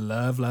 Everyone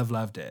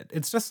loved it.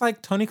 It's just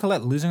like Toni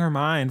Collette losing her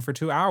mind for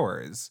 2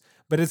 hours.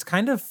 But it's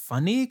kind of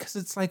funny because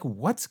it's like,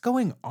 what's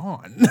going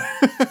on?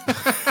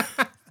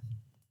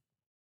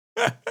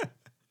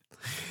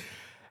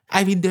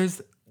 I mean,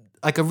 there's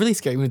like a really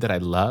scary movie that I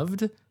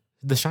loved,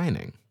 The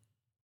Shining.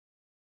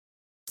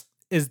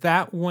 Is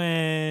that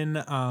when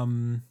they're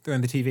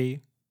in the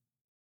TV?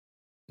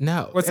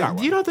 No. What's that Do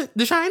one? you know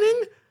The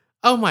Shining?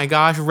 Oh my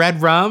gosh,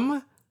 Red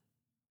Rum?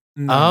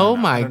 No,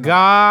 my I don't know.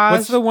 gosh.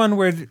 What's the one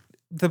where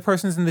the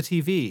person's in the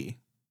TV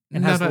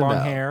and has long No.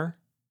 hair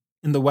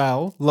in the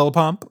well? Lil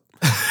Pump.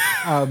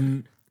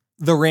 The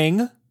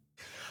Ring.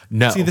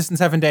 No. See this in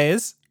 7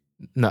 days?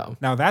 No.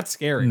 Now that's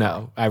scary.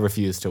 No, I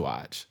refuse to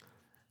watch.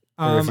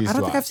 I refuse don't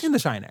to think I've watch. seen The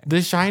Shining.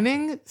 The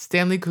Shining,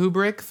 Stanley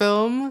Kubrick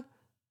film.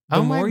 The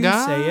Oh more my you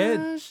gosh. say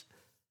it,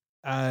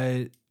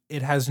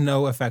 it has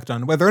no effect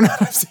on whether or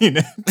not I've seen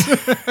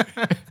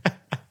it.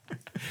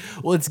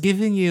 Well, it's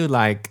giving you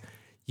like,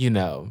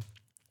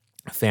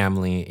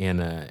 family in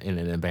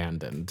an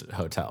abandoned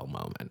hotel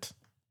moment.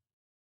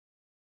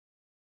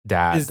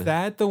 Dad Is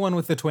that the one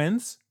with the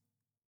twins?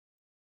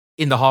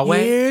 in the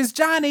hallway. Here's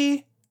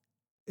Johnny.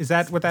 Is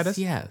that what that is?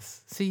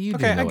 Yes. See, you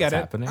Okay, do know I get what's it.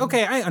 happening.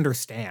 Okay, I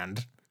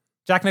understand.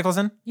 Jack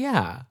Nicholson?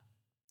 Yeah.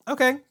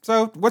 Okay,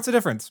 so what's the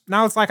difference?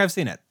 Now it's like I've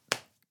seen it.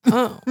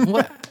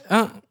 What?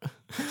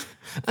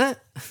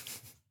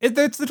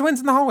 It's the twins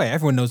in the hallway.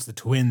 Everyone knows the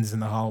twins in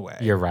the hallway.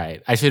 You're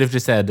right. I should have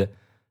just said,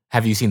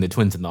 "Have you seen the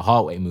Twins in the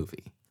Hallway"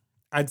 movie?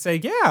 I'd say,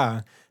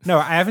 yeah. No,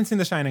 I haven't seen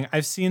The Shining.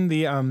 I've seen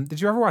the, did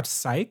you ever watch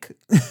Psych?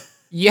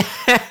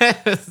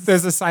 Yes.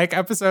 There's a Psych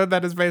episode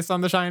that is based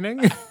on The Shining.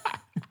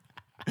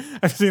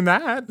 I've seen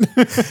that.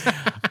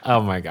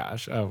 Oh my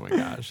gosh.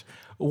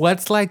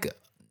 What's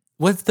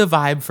the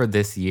vibe for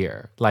this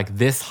year? Like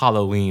this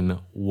Halloween,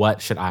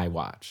 what should I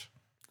watch?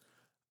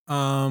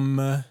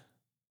 I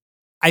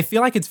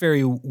feel like it's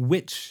very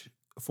witch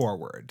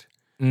forward.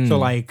 So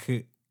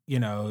like,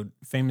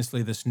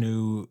 famously this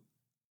new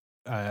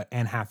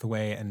Anne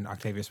Hathaway and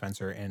Octavia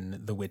Spencer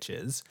in The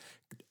Witches.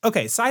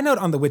 Okay, side note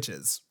on The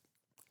Witches.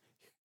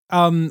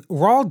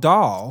 Roald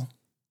Dahl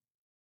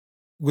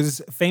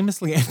was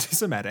famously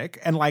anti-Semitic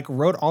and like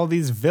wrote all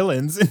these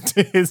villains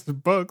into his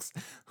books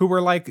who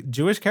were like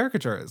Jewish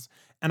caricatures.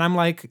 And I'm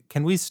like,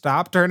 can we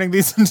stop turning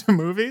these into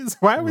movies?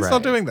 Why are we still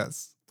Right. doing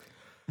this?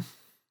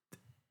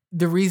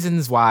 The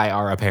reasons why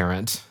are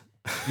apparent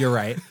You're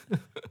right.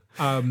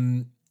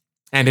 and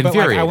But like,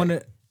 infuriating. I want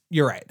to.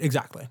 You're right,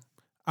 exactly.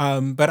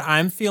 But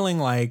I'm feeling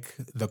like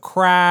The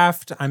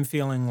Craft. I'm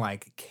feeling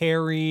like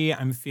Carrie.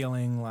 I'm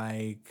feeling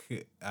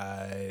like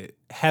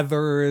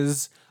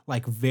Heathers.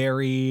 Like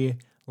very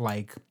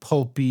like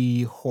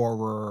pulpy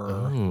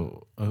horror,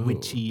 Oh.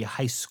 witchy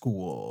high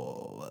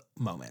school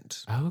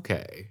moment.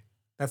 Okay.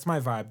 That's my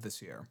vibe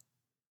this year.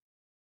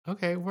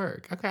 Okay,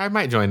 work. Okay, I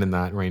might join in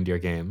that reindeer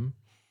game.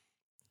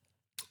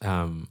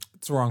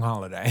 It's the wrong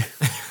holiday.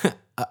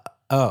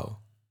 Oh.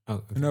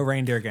 Okay. No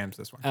reindeer games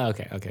this one.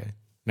 Okay.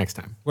 Next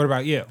time. What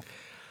about you?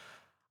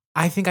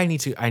 I think I need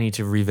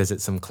to revisit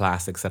some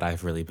classics that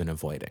I've really been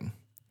avoiding.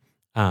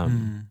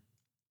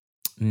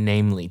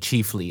 Namely,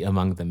 chiefly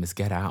among them is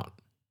Get Out.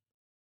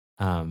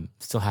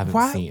 Still haven't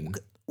Why- seen.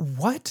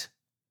 What?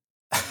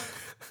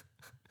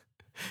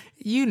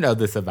 You know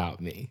this about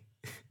me.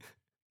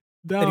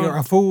 That you're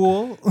a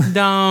fool?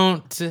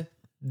 Don't.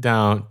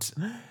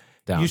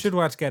 You should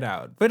watch Get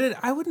Out. But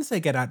I wouldn't say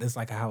Get Out is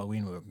like a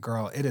Halloween movie.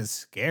 Girl, it is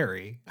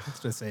scary. Let's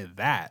just say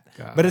that.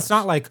 But it's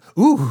not like,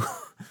 ooh.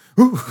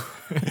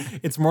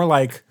 It's more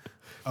like,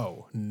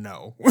 oh,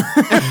 no.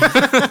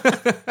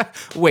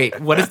 Wait,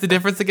 what is the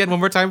difference again? One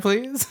more time,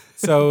 please.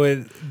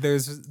 So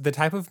there's the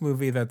type of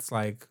movie that's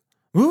like,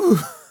 ooh.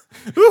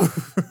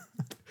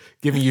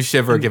 Giving you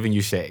shiver, giving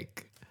you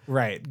shake.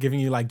 Right, giving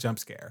you like jump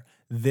scare.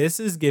 This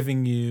is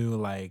giving you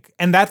like,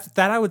 and that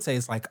I would say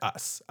is like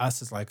Us.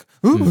 Us is like,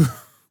 ooh.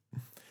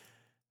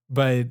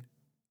 But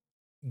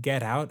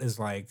Get Out is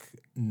like,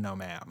 no,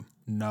 ma'am.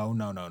 No.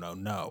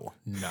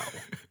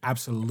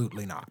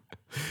 Absolutely not.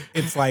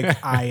 It's like,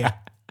 I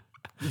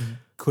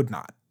could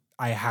not.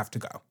 I have to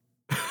go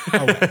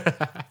away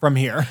from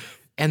here.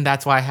 And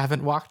that's why I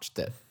haven't watched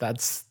it.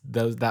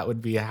 That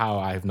would be how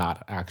I've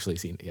not actually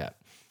seen it yet.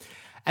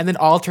 And then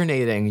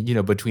alternating,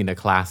 between a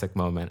classic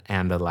moment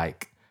and a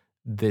like,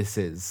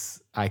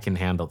 I can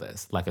handle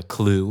this, like a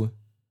Clue.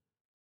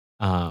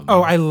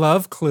 I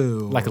love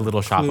Clue. Like a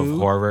Little Shop of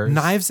Horrors.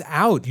 Knives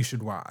Out, you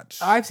should watch.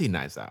 I've seen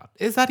Knives Out.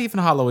 Is that even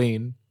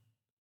Halloween?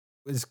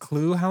 Is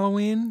Clue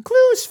Halloween?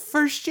 Clue's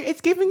for sure.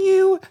 It's giving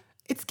you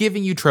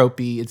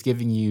tropey. It's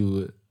giving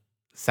you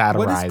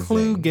satirizing. What is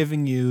Clue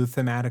giving you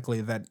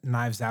thematically that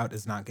Knives Out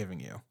is not giving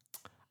you?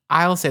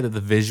 I'll say that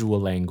the visual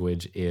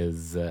language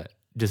is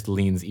just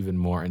leans even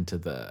more into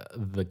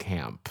the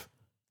camp.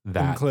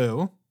 In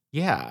Clue?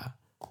 Yeah.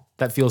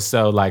 That feels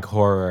so like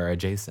horror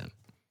adjacent.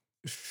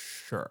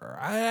 Sure.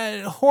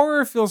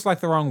 Horror feels like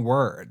the wrong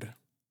word.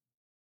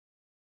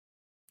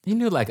 You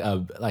knew like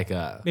a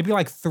Maybe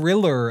like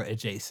thriller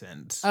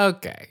adjacent.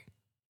 okay.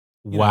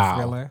 You know, Wow.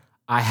 thriller.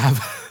 I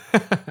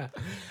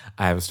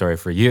have a story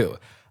for you.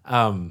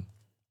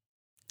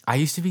 I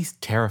used to be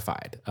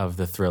terrified of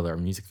the Thriller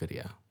music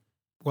video.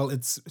 Well,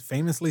 it's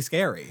famously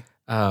scary.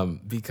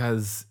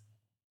 Because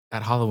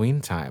at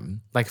Halloween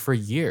time, like for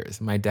years,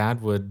 my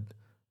dad would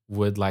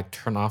like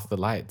turn off the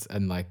lights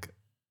and like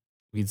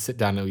we'd sit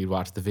down and we'd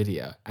watch the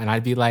video. And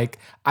I'd be like,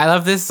 I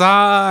love this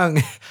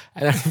song.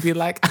 And I'd be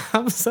like,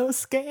 I'm so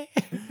scared.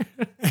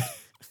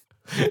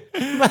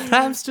 But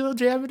I'm still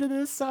jamming to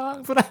this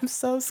song, but I'm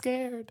so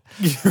scared.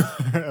 You're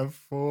a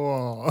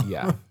fool.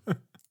 Yeah.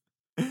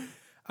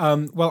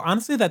 Well,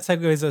 honestly, that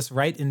segues us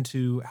right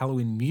into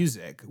Halloween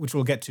music, which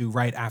we'll get to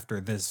right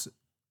after this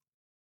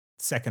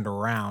second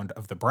round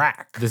of the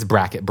brack. This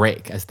bracket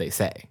break, as they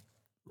say.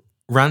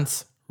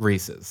 Runts,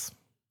 Reese's.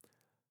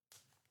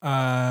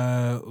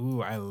 I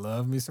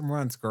love me some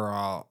runts,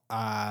 girl.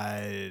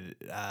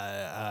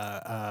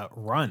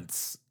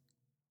 Runts.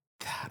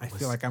 I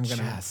feel like I'm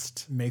gonna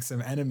just make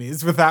some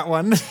enemies with that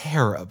one.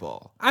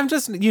 terrible. I'm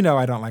just,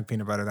 I don't like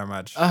peanut butter that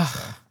much.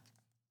 Ugh.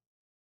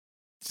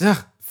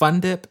 Ugh. Fun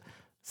Dip,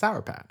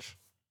 Sour Patch.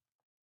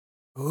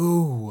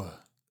 Ooh,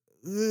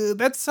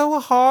 that's so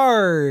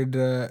hard.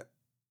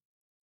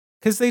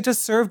 Because they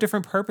just serve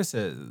different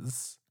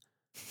purposes.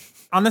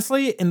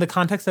 Honestly, in the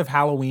context of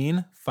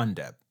Halloween, Fun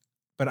Dip.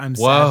 But I'm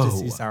sad to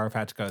see Whoa. Sour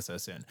Patch go so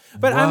soon.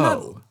 But I'm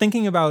Whoa. not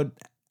thinking about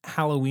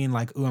Halloween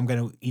like, ooh, I'm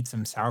going to eat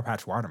some Sour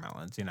Patch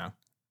watermelons,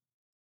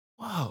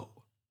 Whoa.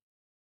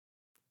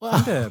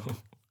 Fun Dip.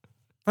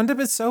 Fun Dip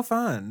is so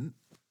fun.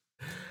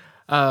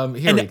 Here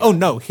we And go.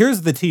 no,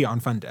 here's the tea on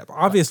Fun Dip.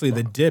 Obviously,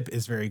 the dip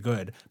is very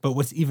good, but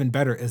what's even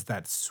better is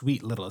that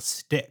sweet little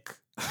stick.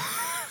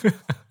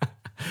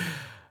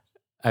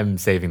 I'm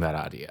saving that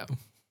audio.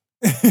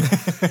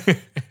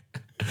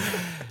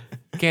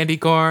 Candy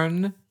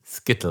corn,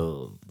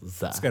 Skittles.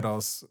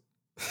 Skittles.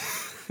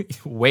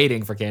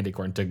 Waiting for candy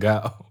corn to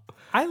go.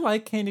 I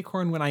like candy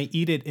corn when I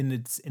eat it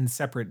in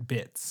separate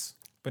bits,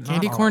 but not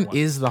Candy all at corn once.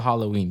 is the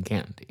Halloween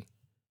candy.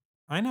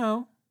 I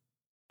know,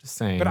 Just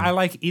saying. but I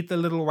like eat the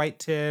little white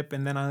tip,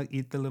 and then I'll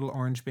eat the little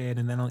orange bit,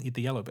 and then I'll eat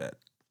the yellow bit.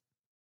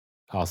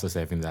 Also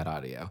saving that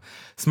audio.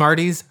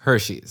 Smarties,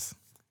 Hershey's.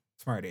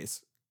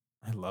 Smarties.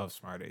 I love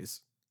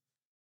Smarties.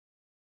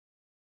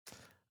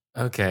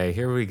 Okay,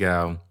 here we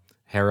go.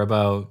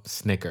 Haribo,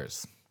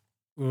 Snickers.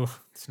 Ugh,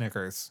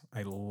 Snickers.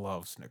 I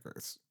love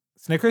Snickers.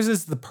 Snickers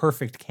is the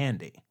perfect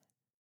candy.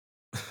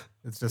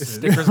 It's just Is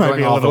Snickers might going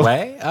be a all little, the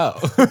way? Oh,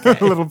 a okay.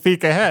 little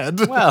peek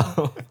ahead.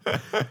 Well,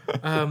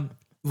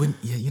 when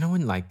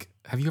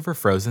have you ever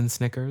frozen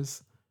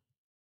Snickers?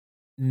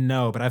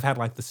 No, but I've had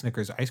like the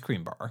Snickers ice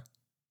cream bar.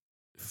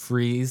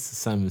 Freeze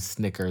some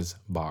Snickers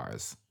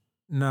bars.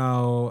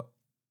 No,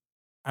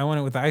 I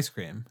want it with the ice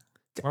cream.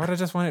 Why would I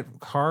just want it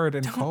hard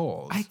and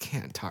cold? I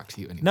can't talk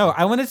to you anymore. No,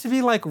 I want it to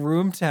be like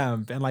room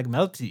temp and like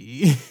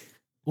melty.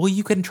 Well,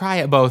 you can try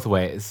it both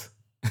ways.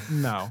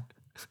 No,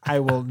 I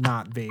will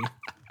not be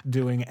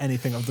doing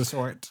anything of the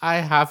sort. I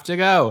have to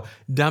go.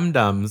 Dum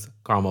Dums,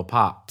 Caramel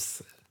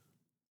Pops.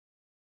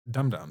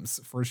 Dum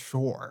Dums, for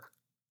sure.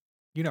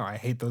 I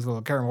hate those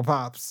little caramel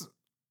pops.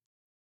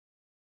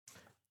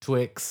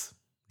 Twix,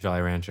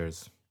 Jolly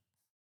Ranchers.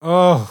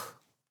 Oh,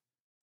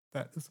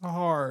 that is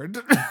hard.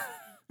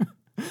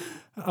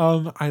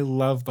 I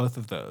love both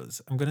of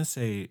those. I'm gonna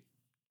say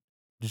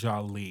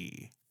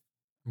Jolie.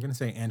 I'm gonna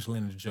say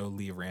Angelina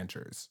Jolie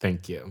Ranchers.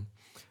 Thank you.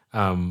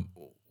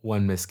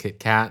 One Miss Kit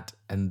Kat,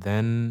 and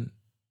then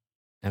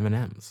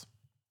M&M's.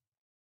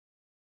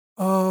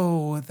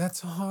 Oh,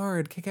 that's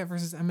hard. Kit Kat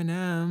versus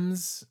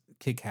M&M's.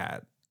 Kit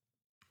Kat.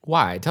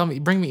 Why?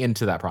 Bring me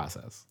into that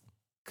process.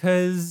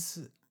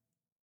 Because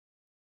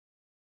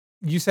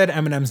you said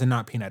M&M's and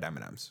not peanut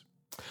M&M's.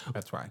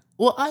 That's why.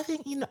 Well, I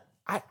think,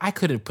 I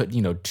could have put,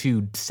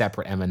 two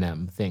separate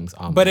M&M things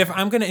on But there. if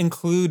I'm going to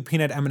include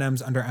peanut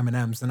M&Ms under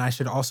M&Ms, then I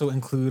should also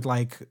include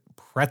like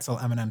pretzel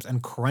M&Ms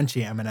and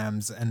crunchy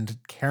M&Ms and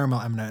caramel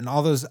M&M and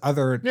all those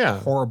other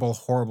horrible,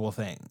 horrible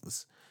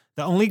things.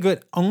 The only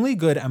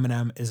good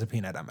M&M is a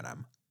peanut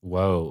M&M.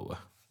 Whoa.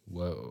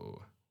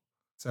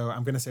 So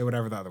I'm going to say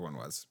whatever the other one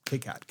was.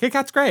 Kit Kat. Kit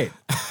Kat's great.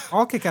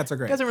 All Kit Kats are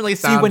great. It doesn't really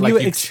sound when like you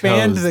you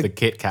expand chose the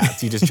Kit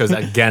Kats. You just chose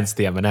against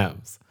the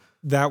M&Ms.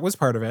 That was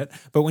part of it.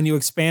 But when you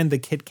expand the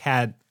Kit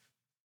Kat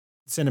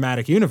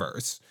cinematic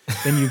universe,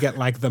 then you get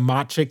like the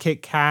matcha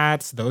Kit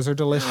Kats. Those are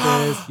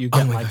delicious. You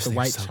get my gosh, the they're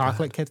white so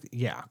chocolate Kit.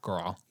 Yeah,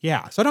 girl.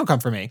 Yeah. So don't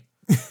come for me.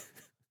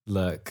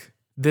 Look,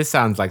 this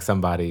sounds like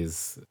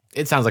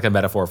it sounds like a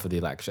metaphor for the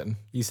election.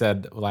 You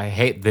said, well, I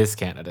hate this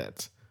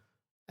candidate,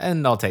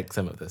 and I'll take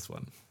some of this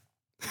one.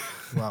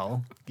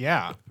 Well,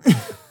 yeah.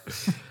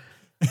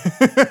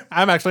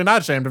 I'm actually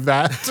not ashamed of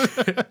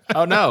that.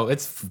 Oh, no,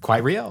 it's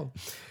quite real.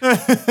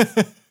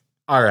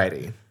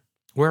 Alrighty.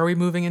 Where are we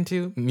moving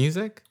into?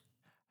 Music?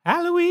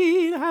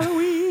 Halloween,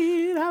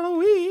 Halloween,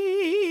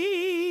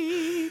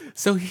 Halloween.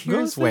 So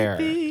here's where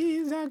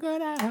things are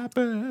gonna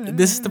happen.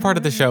 this is the part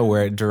of the show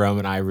where Jerome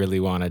and I really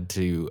wanted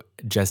to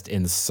just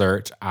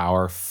insert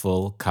our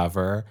full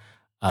cover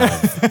of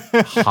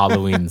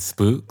Halloween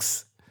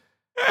spooks.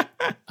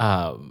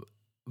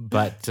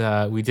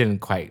 But we didn't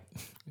quite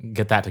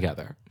get that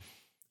together.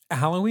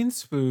 Halloween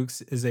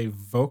Spooks is a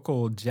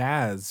vocal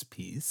jazz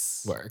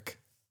piece. Work.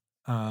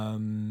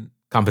 Composition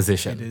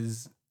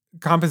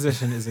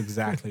Composition. is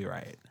exactly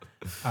right.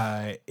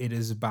 It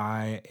is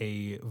by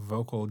a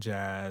vocal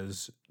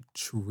jazz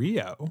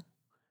trio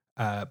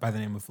by the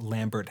name of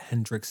Lambert,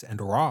 Hendricks, and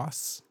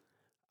Ross.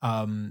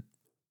 And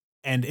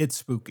it's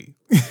spooky.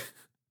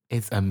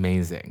 It's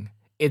amazing.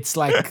 It's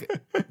like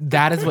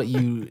that is what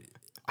you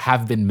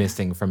have been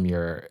missing from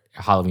your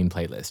Halloween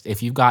playlist.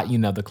 If you've got,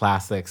 the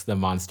classics, the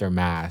Monster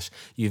Mash,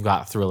 you've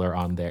got Thriller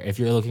on there. If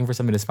you're looking for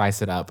something to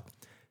spice it up,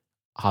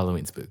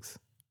 Halloween Spooks.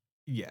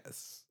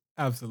 Yes,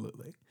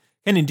 absolutely.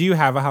 Kenny, do you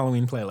have a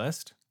Halloween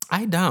playlist?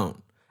 I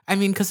don't. I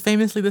mean, because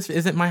famously, this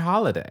isn't my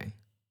holiday.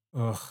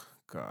 Oh,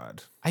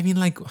 God. I mean,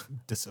 like,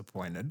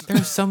 Disappointed.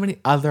 there's so many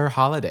other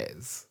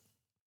holidays.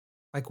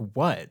 Like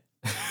what?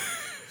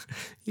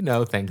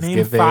 Thanksgiving.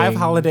 Name 5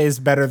 holidays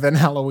better than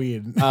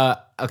Halloween.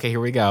 Okay, here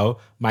we go.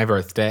 My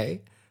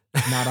birthday.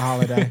 Not a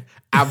holiday.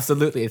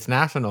 Absolutely. It's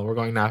national. We're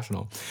going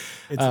national.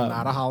 It's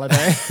not a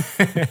holiday.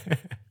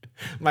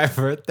 My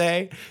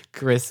birthday,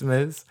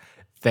 Christmas,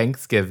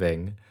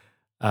 Thanksgiving,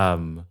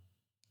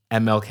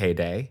 MLK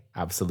Day,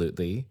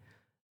 absolutely,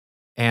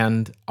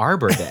 and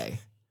Arbor Day.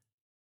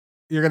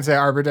 You're going to say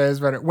Arbor Day is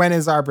better. When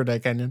is Arbor Day,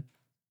 Kenyon?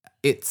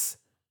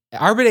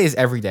 Arbor Day is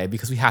every day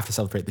because we have to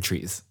celebrate the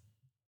trees.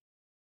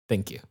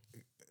 Thank you.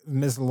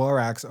 Miss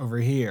Lorax over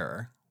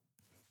here.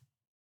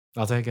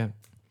 I'll take it.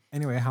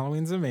 Anyway,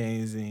 Halloween's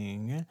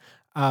amazing.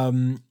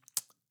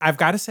 I've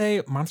got to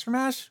say, Monster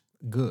Mash,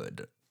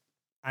 good.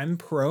 I'm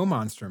pro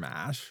Monster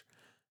Mash.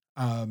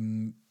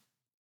 I'm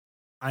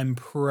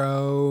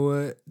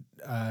pro.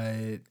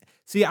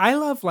 See, I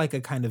love like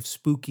a kind of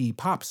spooky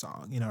pop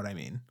song. You know what I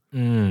mean?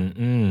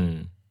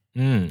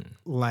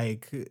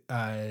 Like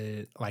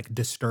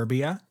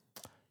Disturbia.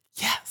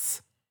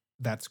 Yes,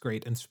 that's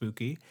great and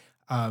spooky.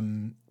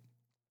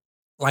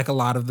 Like a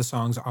lot of the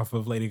songs off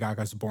of Lady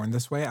Gaga's Born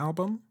This Way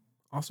album.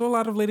 Also, a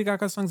lot of Lady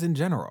Gaga songs in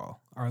general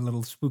are a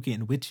little spooky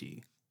and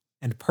witchy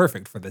and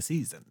perfect for the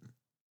season.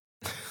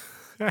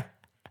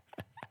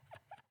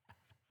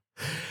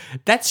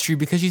 That's true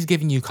because she's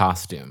giving you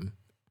costume.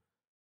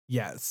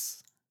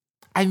 Yes.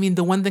 I mean,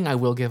 the one thing I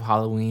will give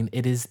Halloween,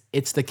 it's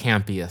the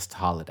campiest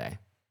holiday.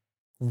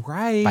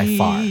 Right. By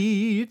far.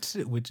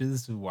 Which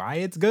is why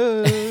it's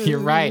good. You're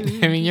right.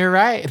 I mean, you're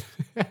right.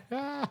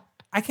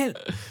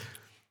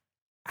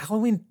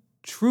 Halloween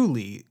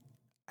truly,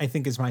 I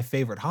think, is my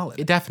favorite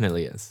holiday. It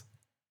definitely is.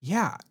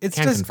 Yeah, it's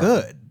just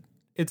good.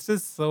 It's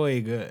just so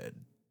good.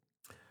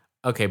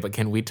 Okay, but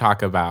can we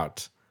talk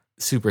about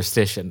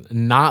Superstition?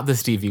 Not the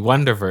Stevie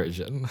Wonder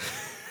version,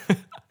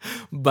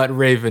 but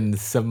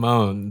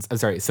Simone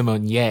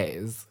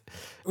Ye's.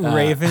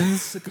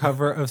 Raven's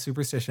cover of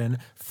Superstition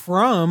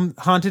from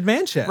Haunted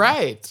Mansion.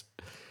 Right.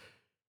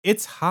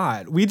 It's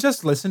hot. We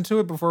just listened to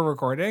it before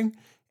recording,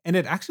 and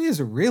it actually is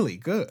really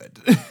good.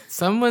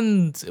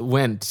 Someone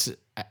went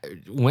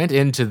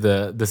into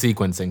the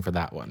sequencing for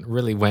that one.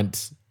 Really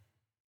went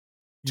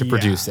to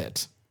produce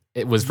it.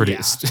 It was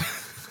produced. Yeah.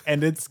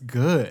 And it's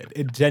good.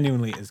 It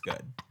genuinely is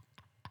good.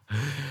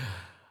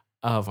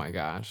 Oh my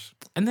gosh.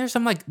 And there's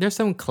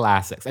some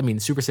classics. I mean,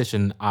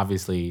 Superstition,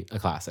 obviously a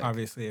classic. I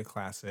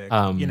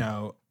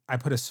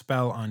Put a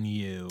Spell on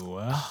You.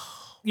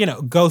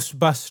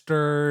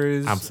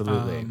 Ghostbusters.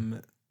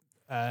 Absolutely.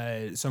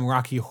 Some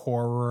Rocky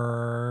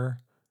Horror.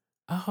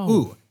 Oh.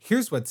 Ooh,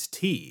 here's what's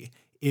tea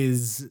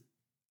is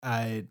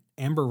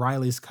Amber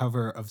Riley's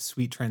cover of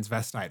Sweet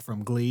Transvestite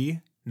from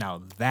Glee.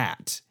 Now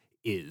that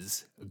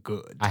is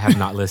good. I have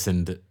not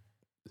listened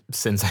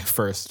since I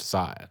first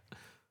saw it.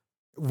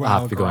 Well,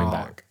 I'll have to be going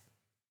back.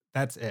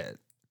 That's it.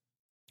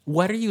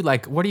 What are you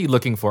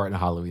looking for in a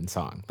Halloween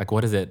song? Like,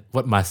 what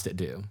must it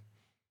do?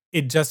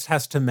 It just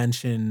has to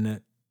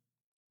mention,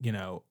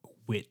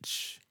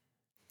 witch,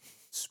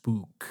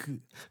 spook,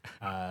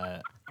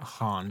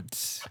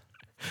 haunt,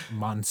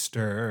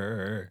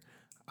 monster,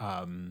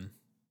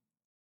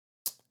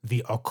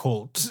 the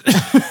occult.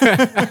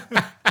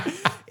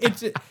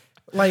 It's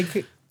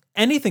like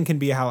anything can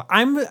be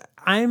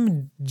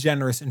I'm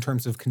generous in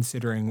terms of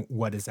considering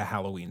what is a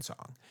Halloween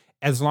song.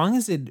 As long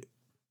as it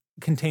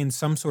contains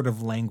some sort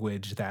of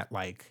language that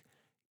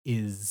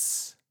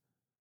is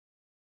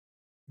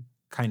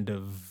kind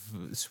of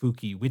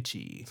spooky,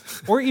 witchy,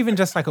 or even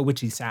just like a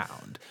witchy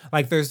sound.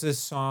 Like there's this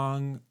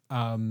song,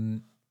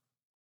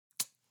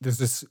 there's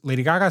this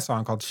Lady Gaga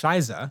song called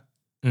Shiza.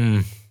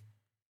 And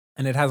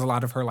it has a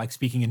lot of her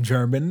speaking in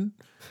German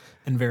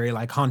and very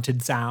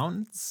haunted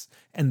sounds.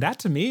 And that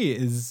to me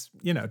is,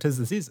 'tis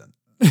the season.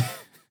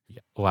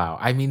 Wow.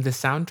 I mean, the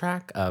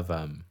soundtrack of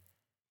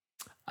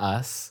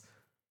Us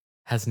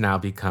has now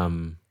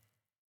become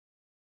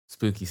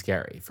spooky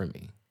scary for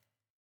me.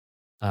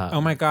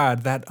 Oh my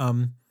God, that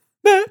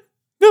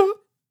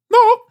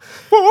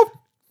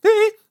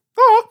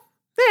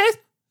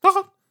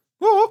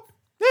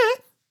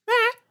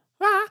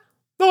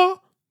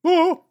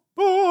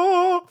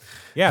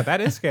yeah,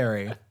 that is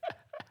scary.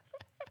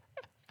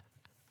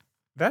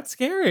 That's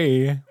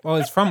scary. Well,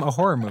 it's from a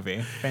horror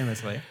movie,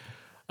 famously.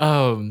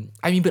 I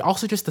mean, but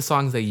also just the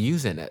songs they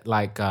use in it.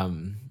 Like,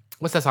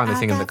 what's that song they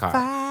sing in the car?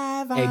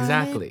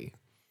 Exactly.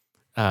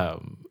 That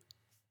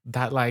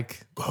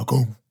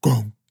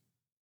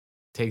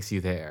takes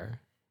you there.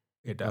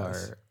 It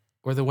does.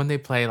 Or the one they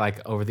play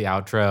over the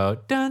outro.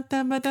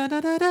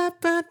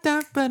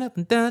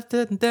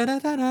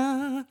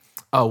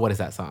 Oh, what is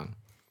that song?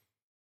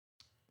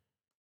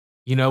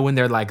 When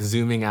they're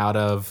zooming out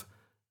of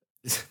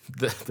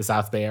the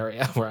South Bay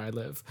area where I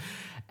live,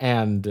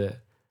 and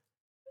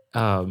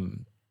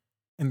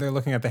they're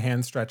looking at the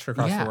hand stretched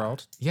across the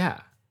world. Yeah.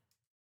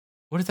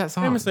 What is that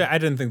song? Famously, I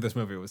didn't think this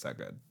movie was that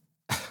good.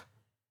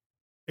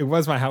 It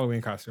was my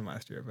Halloween costume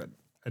last year, but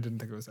I didn't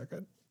think it was that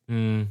good.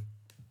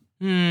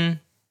 Ooh.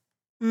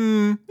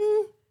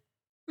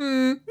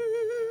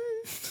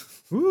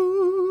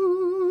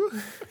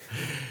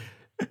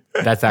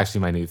 That's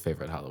actually my new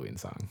favorite Halloween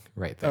song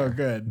right there. Oh,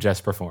 good.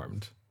 Just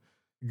performed.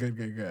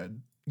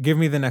 Good. Give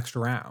me the next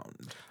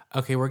round.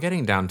 Okay, we're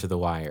getting down to the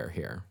wire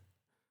here.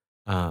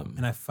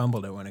 And I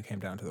fumbled it when it came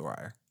down to the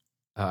wire.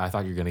 I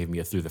thought you were going to give me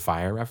a Through the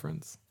Fire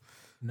reference.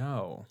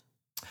 No.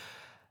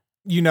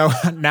 You know,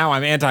 now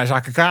I'm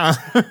anti-Chaka Khan.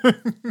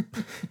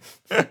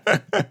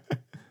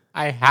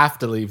 I have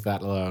to leave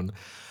that alone.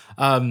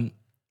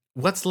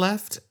 What's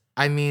left?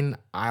 I mean,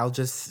 I'll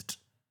just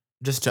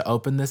to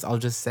open this, I'll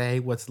just say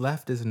what's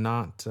left is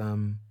not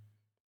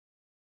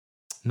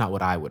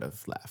what I would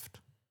have left.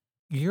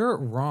 You're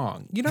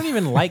wrong. You don't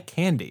even like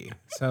candy.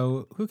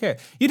 So who cares?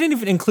 You didn't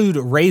even include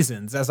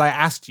raisins as I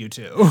asked you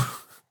to.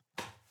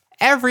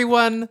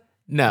 Everyone,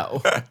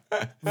 no.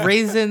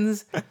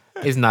 Raisins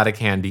is not a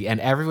candy. And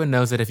everyone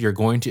knows that if you're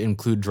going to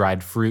include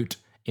dried fruit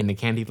in the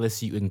candy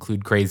list, you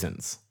include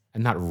craisins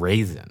and not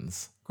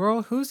raisins.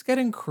 Girl, who's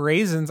getting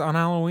craisins on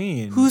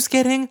Halloween? Who's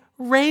getting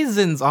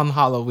raisins on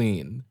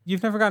Halloween?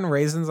 You've never gotten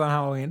raisins on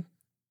Halloween?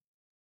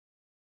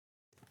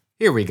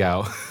 Here we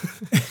go.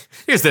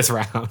 Here's this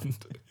round.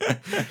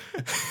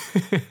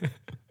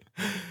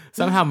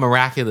 Somehow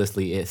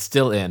miraculously it's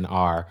still in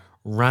our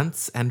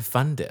Runts and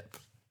Fun Dip.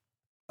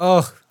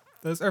 Oh,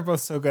 those are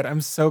both so good.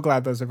 I'm so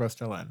glad those are both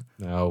still in.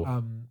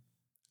 No.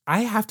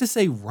 I have to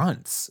say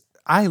Runts.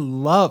 I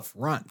love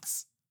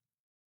Runts.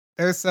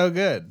 They're so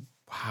good.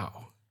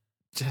 Wow.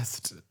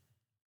 Just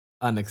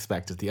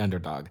unexpected, the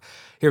underdog.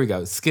 Here we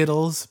go.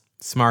 Skittles,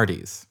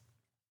 Smarties.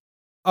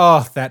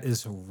 Oh, that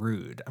is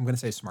rude. I'm going to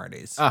say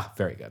Smarties. Ah,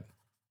 very good.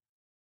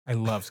 I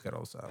love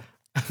Skittles, though.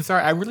 I'm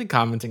sorry, I'm really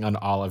commenting on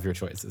all of your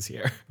choices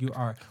here. You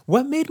are.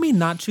 What made me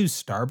not choose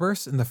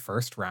Starburst in the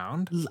first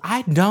round?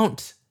 I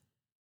don't.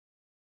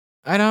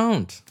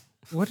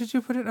 What did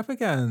you put it up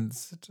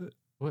against?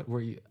 What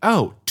were you?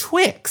 Oh,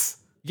 Twix.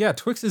 Yeah,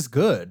 Twix is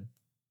good.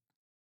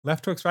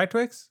 Left Twix, right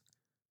Twix?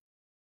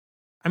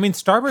 I mean,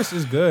 Starburst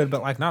is good,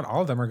 but like not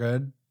all of them are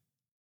good.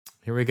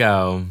 Here we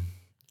go.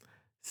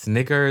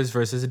 Snickers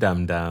versus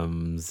Dum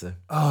Dums.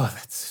 Oh,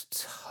 that's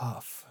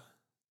tough.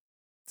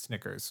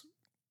 Snickers.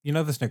 You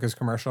know the Snickers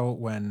commercial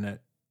when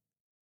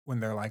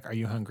they're like, "Are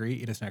you hungry?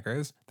 Eat a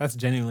Snickers." That's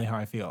genuinely how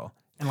I feel.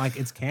 And like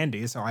it's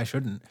candy, so I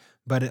shouldn't.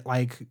 But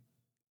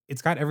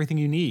it's got everything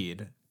you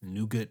need.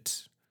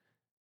 Nougat,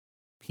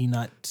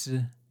 peanut,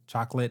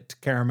 chocolate,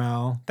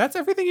 caramel. That's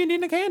everything you need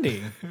in a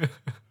candy.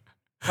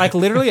 Like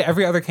literally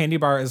every other candy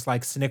bar is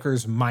like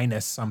Snickers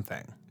minus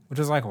something, which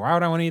is like, why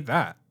would I want to eat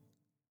that?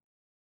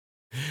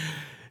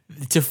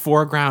 To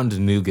foreground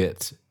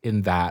nougat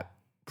in that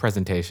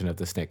presentation of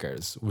the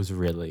Snickers was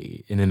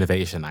really an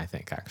innovation, I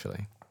think,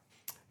 actually.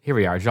 Here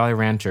we are, Jolly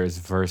Ranchers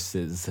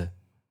versus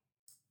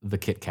the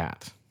Kit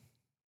Kat.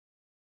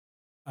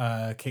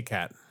 Kit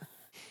Kat.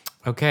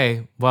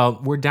 Okay,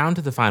 well, we're down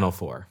to the final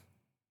four.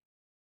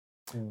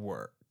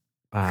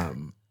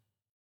 And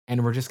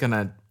we're just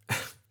gonna,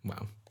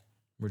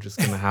 we're just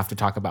gonna have to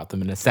talk about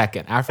them in a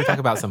second after we talk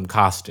about some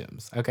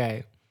costumes,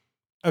 okay?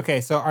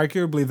 Okay, so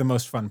arguably the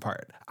most fun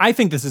part. I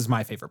think this is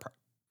my favorite part.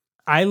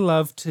 I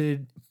love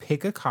to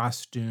pick a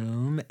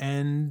costume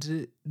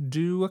and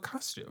do a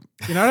costume.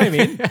 You know what I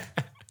mean?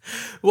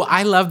 Well,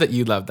 I love that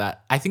you love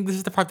that. I think this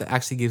is the part that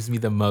actually gives me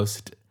the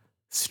most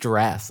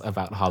stress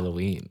about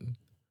Halloween.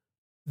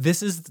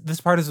 This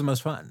part is the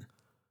most fun.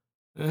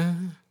 Uh,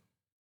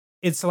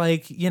 It's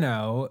like,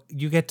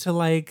 you get to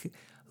like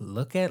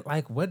look at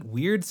like what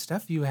weird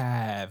stuff you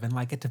have and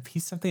like get to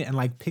piece something and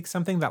like pick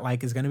something that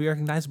like is going to be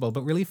recognizable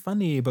but really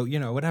funny, but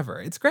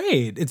whatever. It's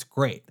great. It's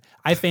great.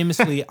 I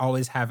famously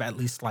always have at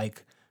least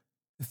like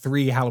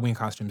 3 Halloween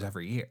costumes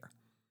every year.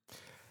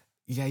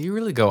 Yeah, you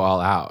really go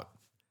all out.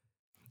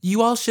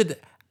 You all should,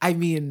 I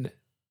mean,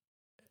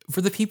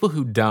 for the people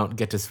who don't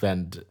get to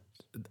spend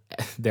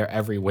their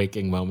every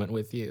waking moment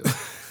with you,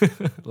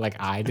 like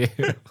I do,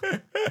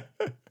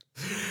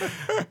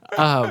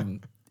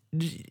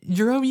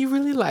 Jerome, you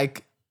really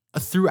like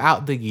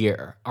throughout the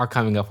year are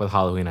coming up with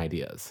Halloween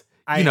ideas.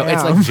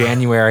 It's like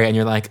January and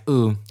you're like,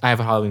 ooh, I have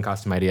a Halloween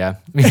costume idea.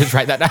 Let me just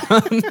write that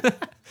down.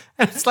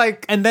 And it's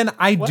like, and then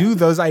I do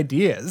those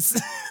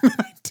ideas.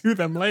 I do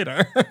them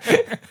later.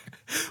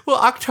 Well,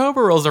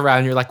 October rolls around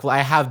and you're like, well,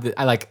 I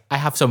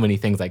have so many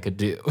things I could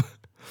do.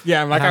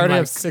 Yeah, I'm like, I already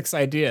have 6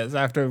 ideas.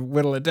 I have to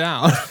whittle it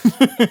down.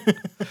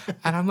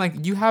 And I'm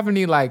like, do you have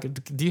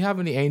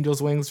any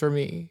angel's wings for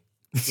me?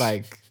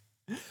 Like,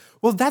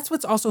 well, that's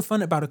what's also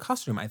fun about a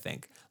costume, I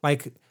think.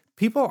 Like,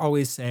 people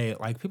always say,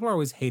 like, people are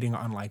always hating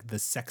on, like, the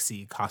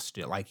sexy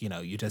costume. Like,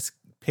 you just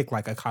pick,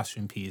 like, a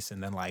costume piece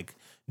and then, like,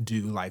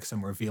 do, like,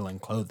 some revealing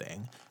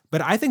clothing.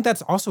 But I think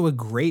that's also a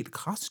great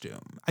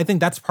costume. I think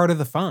that's part of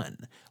the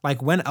fun.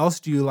 Like, when else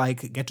do you,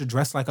 like, get to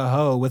dress like a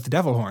hoe with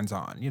devil horns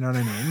on? You know what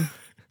I mean?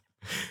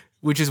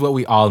 Which is what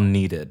we all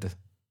needed.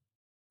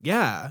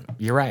 Yeah.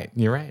 You're right.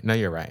 No,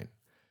 you're right.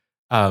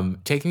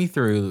 Take me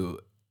through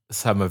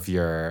some of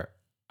your,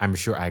 I'm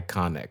sure,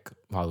 iconic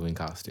Halloween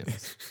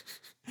costumes.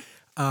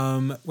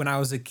 When I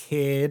was a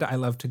kid, I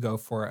loved to go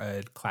for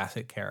a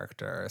classic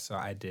character. So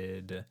I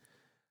did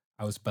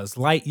I was Buzz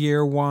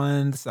Lightyear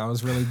once. That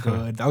was really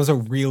good. That was a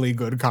really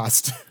good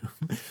costume.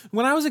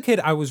 When I was a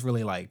kid, I was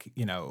really like,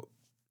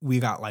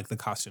 we got like the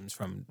costumes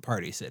from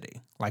Party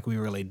City. Like we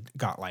really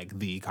got like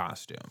the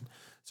costume.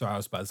 So I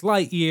was Buzz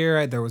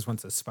Lightyear. There was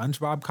once a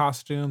SpongeBob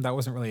costume. That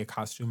wasn't really a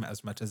costume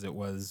as much as it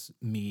was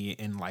me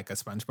in like a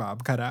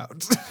SpongeBob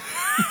cutout.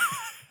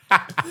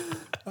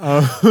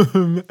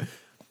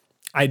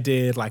 I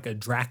did like a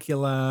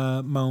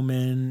Dracula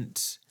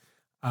moment.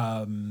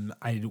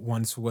 I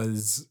once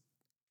was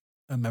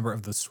a member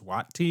of the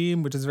SWAT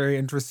team, which is very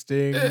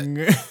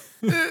interesting.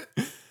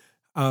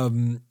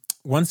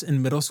 Once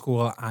in middle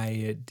school,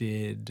 I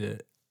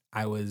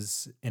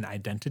was in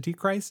identity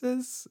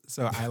crisis.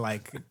 So I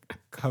like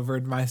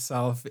covered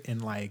myself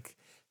in like,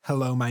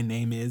 hello, my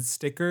name is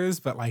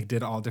stickers, but like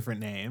did all different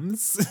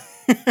names.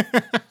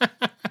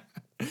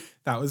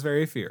 That was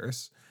very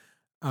fierce.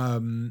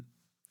 My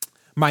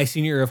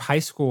senior year of high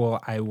school,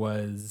 I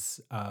was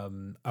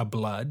a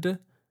blood,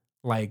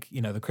 like,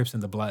 the Crips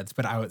and the Bloods,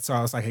 but I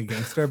was like a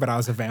gangster, but I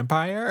was a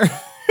vampire.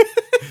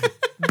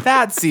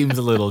 That seems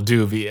a little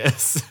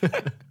dubious.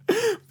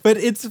 But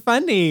it's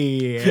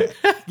funny.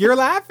 You're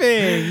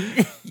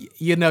laughing.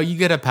 You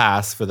get a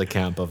pass for the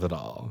camp of it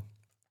all.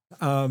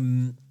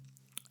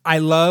 I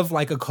love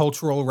like a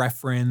cultural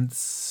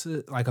reference,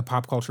 like a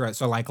pop culture.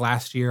 So like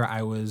last year,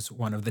 I was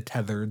one of the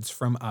Tethereds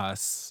from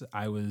Us.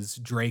 I was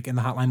Drake in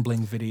the Hotline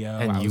Bling video.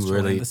 And I you was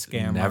really the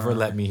scammer. never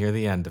let me hear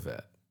the end of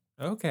it.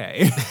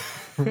 Okay.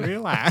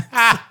 Relax.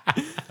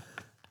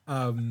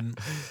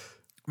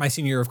 My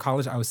senior year of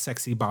college, I was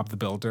sexy Bob the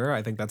Builder.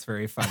 I think that's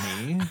very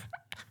funny.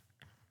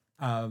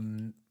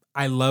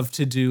 I love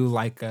to do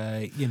like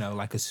a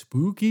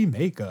spooky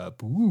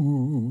makeup.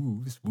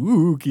 Ooh,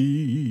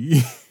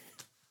 spooky.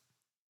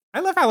 I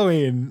love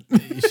Halloween.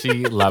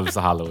 She loves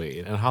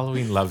Halloween, and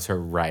Halloween loves her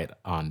right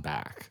on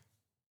back.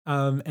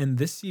 And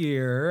this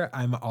year,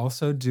 I'm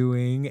also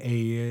doing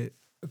a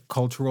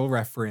cultural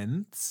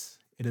reference.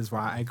 It is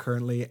why I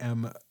currently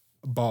am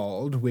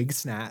bald, wig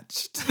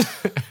snatched.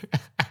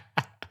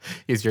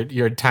 Is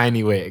your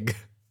tiny wig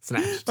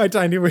snatched? My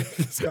tiny wig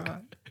is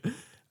gone.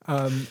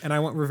 And I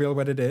won't reveal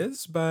what it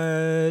is,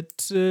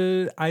 but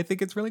I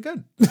think it's really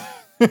good.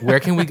 Where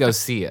can we go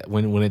see it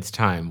when it's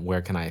time?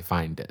 Where can I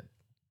find it?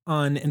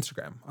 On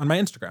Instagram. On my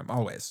Instagram,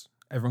 always.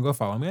 Everyone go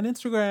follow me on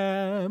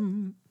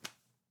Instagram.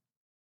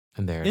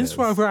 And there it is.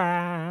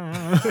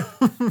 Instagram.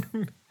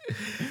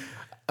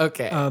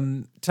 Okay.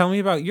 Tell me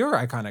about your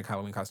iconic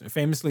Halloween costume.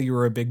 Famously, you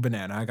were a big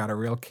banana. I got a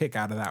real kick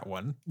out of that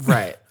one.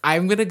 Right.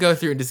 I'm going to go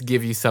through and just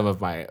give you some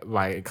of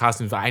my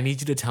costumes. I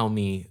need you to tell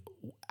me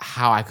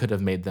how I could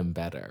have made them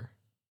better.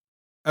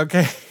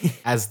 Okay.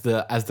 As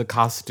the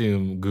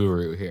costume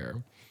guru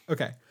here.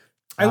 Okay.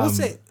 I will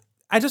say,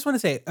 I just want to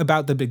say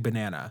about the big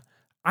banana.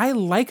 I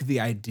like the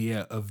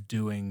idea of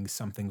doing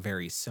something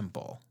very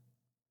simple.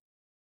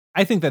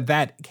 I think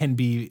that can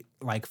be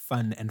like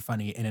fun and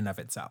funny in and of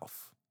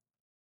itself.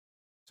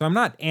 So I'm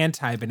not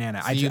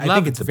anti-banana. So I you think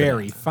love it's the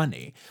very banana.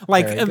 funny.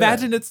 Like Very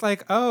imagine good. it's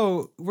like,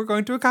 oh, we're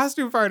going to a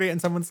costume party and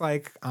someone's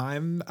like,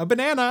 I'm a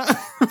banana.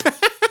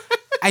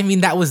 I mean,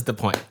 that was the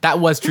point. That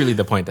was truly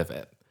the point of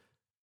it.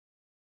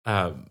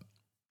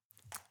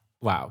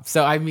 Wow.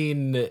 So I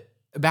mean,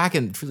 back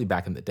in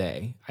the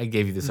day, I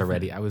gave you this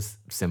already. I was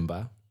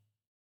Simba.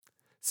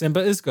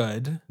 Simba is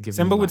good. Give me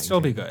Simba would Lion still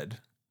be King. good.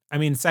 I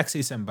mean,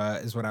 sexy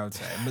Simba is what I would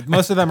say. But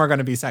most of them are going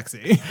to be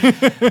sexy.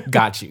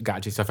 Got you.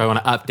 So if I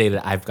want to update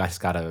it, I've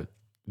just got to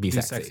be Be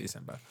sexy.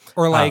 Simba.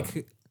 Or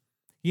like,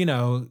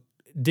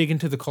 dig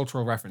into the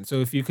cultural reference.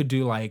 So if you could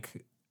do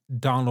like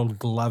Donald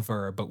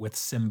Glover, but with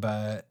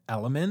Simba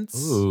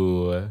elements,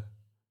 Ooh.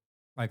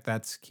 like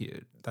that's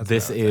cute. That's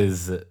This what I would say.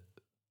 is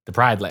the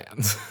Pride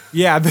Lands.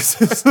 Yeah,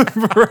 this is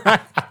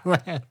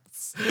Pride.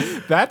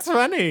 That's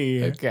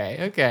funny.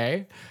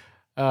 Okay.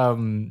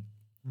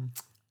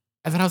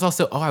 And then I was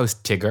also, I was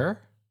Tigger.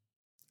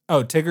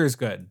 Oh, Tigger is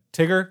good.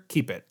 Tigger,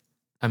 keep it.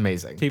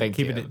 Amazing. Thank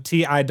keep you. it.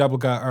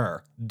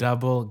 T-I-double-G-er.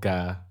 Double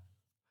ga.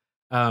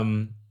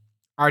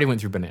 Already went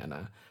through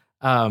banana.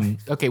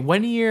 Okay,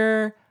 one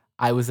year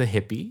I was a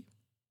hippie.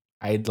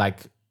 I'd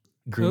like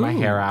grew my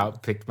hair Ooh.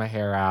 out, picked my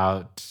hair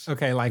out.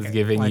 Okay, like was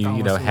giving like you,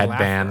 almost a little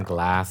headband, afro.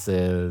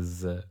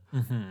 glasses.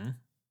 Mm-hmm.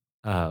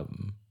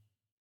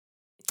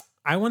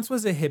 I once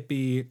was a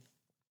hippie,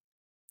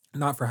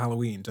 not for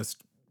Halloween,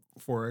 just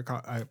for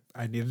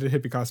I needed a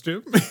hippie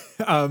costume.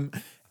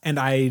 And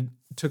I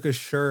took a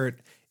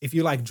shirt. If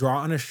you like draw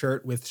on a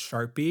shirt with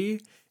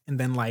Sharpie and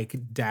then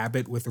like dab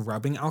it with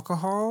rubbing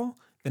alcohol,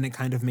 then it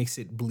kind of makes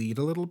it bleed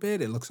a little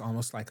bit. It looks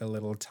almost like a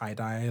little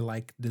tie-dye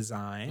like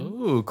design.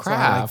 Ooh,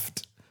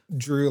 craft.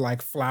 Drew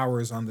like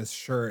flowers on this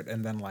shirt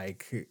and then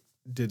like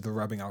did the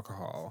rubbing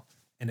alcohol,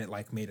 and it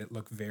like made it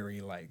look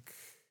very like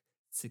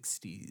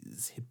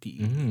 60s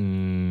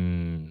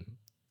hippie.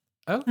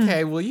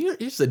 Okay, well you're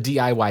just a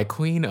DIY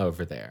queen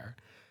over there.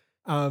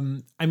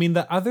 I mean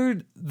the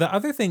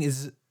other thing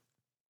is,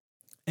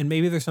 and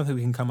maybe there's something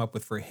we can come up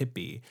with for a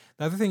hippie.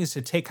 The other thing is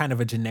to take kind of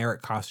a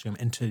generic costume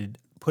and to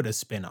put a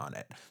spin on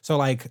it. So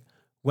like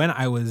when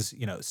I was,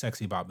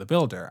 sexy Bob the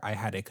Builder, I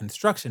had a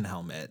construction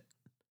helmet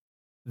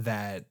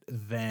that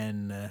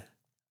then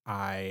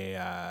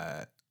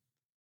I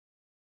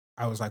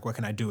was like, what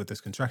can I do with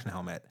this construction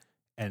helmet?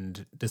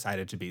 And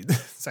decided to be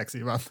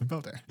sexy Bob the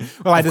Builder.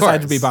 Well, I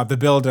decided to be Bob the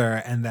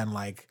Builder and then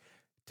like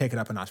take it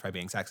up a notch by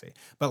being sexy.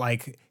 But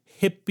like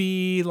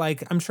hippie,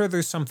 like I'm sure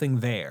there's something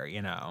there,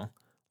 you know?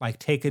 Like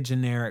take a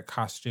generic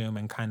costume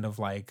and kind of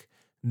like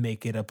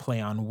make it a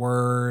play on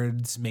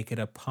words, make it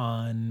a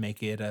pun,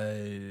 make it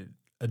a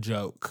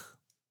joke.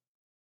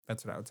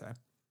 That's what I would say.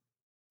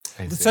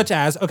 Such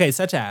as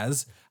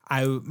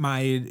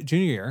my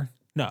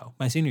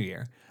senior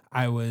year,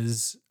 I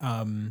was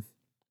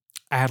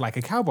I had like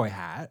a cowboy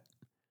hat.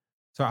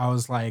 So I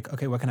was like,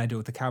 okay, what can I do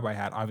with the cowboy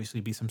hat?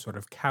 Obviously be some sort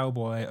of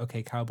cowboy.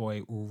 Okay,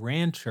 cowboy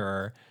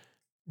rancher,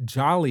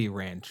 jolly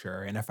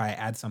rancher. And if I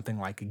add something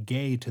like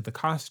gay to the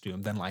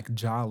costume, then like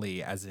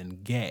jolly as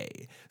in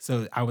gay.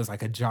 So I was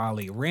like a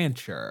jolly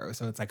rancher.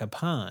 So it's like a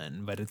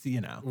pun, but it's,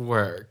 you know.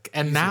 Work.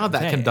 And now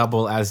that can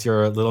double as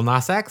your Lil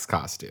Nas X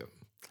costume.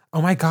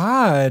 Oh my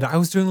God. I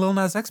was doing Lil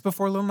Nas X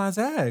before Lil Nas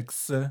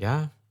X.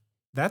 Yeah.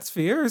 That's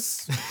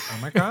fierce. Oh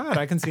my God,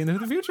 I can see into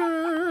the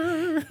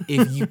future.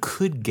 If you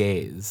could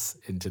gaze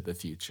into the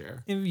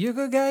future. If you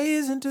could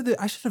gaze into the...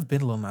 I should have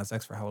been Lil Nas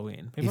X for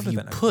Halloween. Maybe if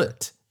you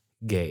put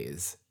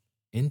gaze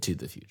into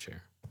the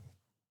future.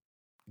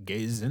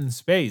 Gaze in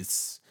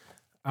space.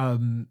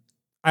 I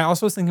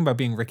also was thinking about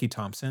being Ricky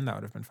Thompson. That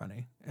would have been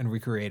funny. And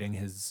recreating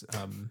his...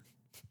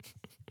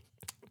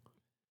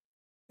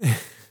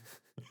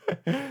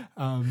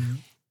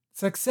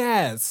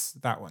 success.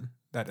 That one.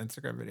 That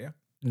Instagram video.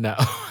 No.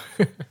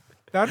 That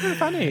would have been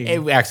funny.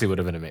 It actually would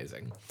have been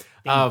amazing.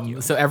 Thank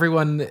you. So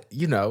everyone,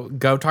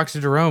 go talk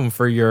to Jerome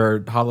for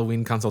your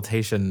Halloween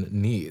consultation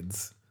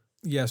needs.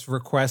 Yes,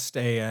 request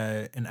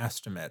an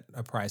estimate,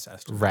 a price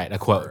estimate. Right, a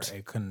quote.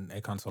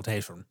 A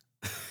consultation.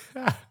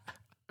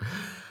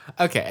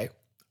 Okay.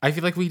 I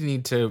feel like we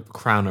need to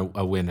crown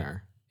a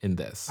winner in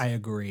this. I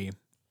agree.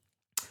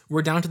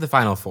 We're down to the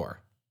final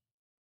four.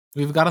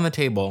 We've got on the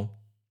table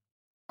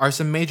are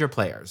some major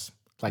players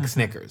like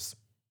Snickers,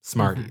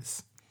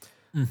 Smarties.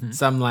 Mm-hmm.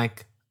 Some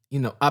like,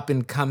 up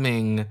and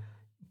coming,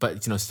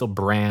 but, still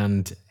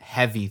brand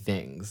heavy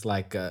things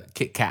like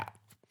Kit Kat.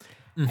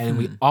 Mm-hmm. And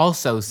we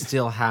also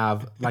still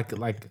have like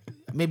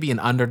maybe an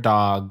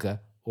underdog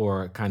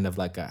or kind of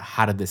like a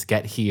how did this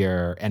get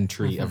here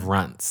entry of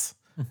Runts.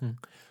 Mm-hmm.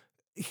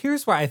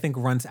 Here's why I think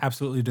Runts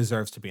absolutely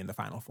deserves to be in the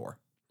final four.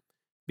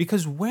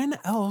 Because when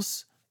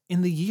else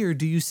in the year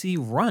do you see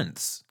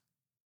Runts?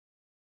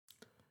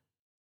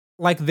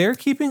 Like they're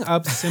keeping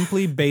up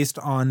simply based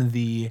on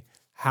the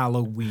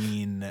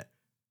Halloween,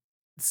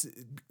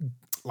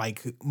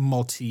 like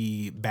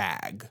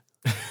multi-bag.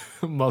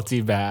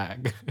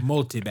 Multi-bag.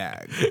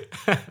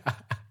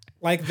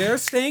 Like they're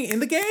staying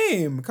in the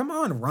game. Come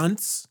on,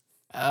 Runts.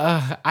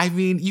 I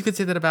mean, you could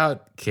say that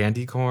about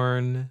candy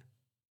corn.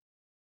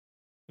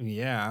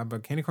 Yeah,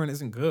 but candy corn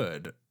isn't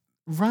good.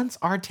 Runts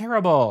are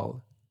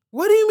terrible.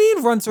 What do you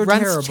mean Runts are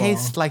terrible? Runts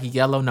taste like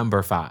yellow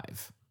number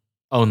 5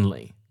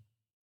 only.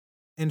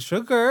 And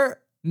sugar?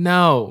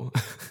 No.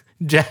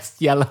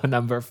 Just yellow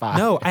number 5.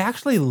 No, I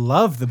actually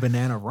love the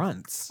banana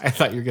Runts. I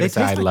thought you were going to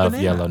say I love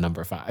yellow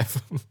number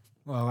 5.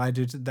 Well, I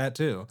do that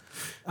too.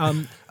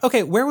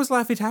 Okay, where was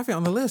Laffy Taffy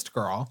on the list,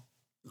 girl?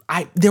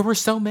 There were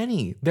so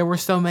many.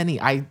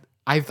 I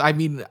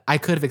mean, I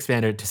could have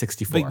expanded it to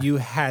 64. But you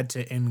had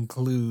to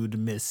include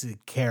Miss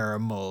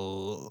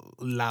Caramel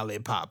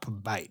Lollipop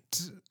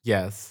Bite.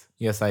 Yes,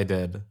 I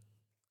did.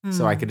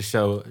 So I could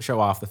show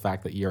off the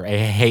fact that you're a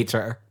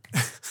hater.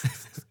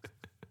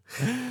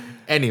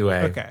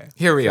 Anyway, okay.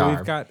 Here we are.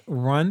 We've got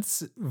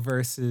Runts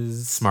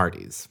versus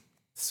Smarties.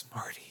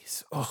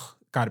 Smarties. Oh,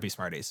 gotta be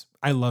Smarties.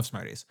 I love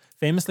Smarties.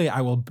 Famously,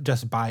 I will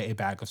just buy a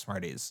bag of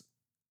Smarties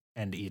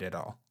and eat it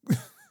all.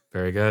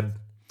 Very good.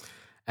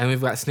 And we've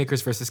got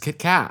Snickers versus Kit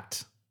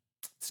Kat.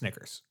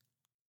 Snickers.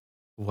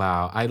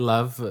 Wow. I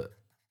love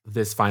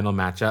this final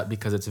matchup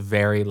because it's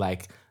very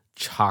like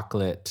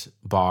chocolate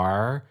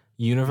bar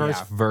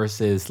universe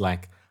versus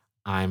like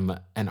I'm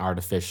an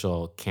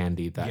artificial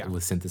candy that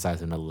was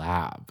synthesized in a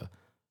lab,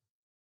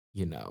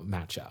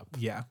 matchup.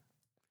 Yeah.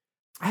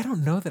 I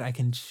don't know that I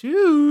can choose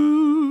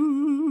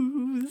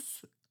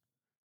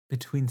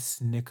between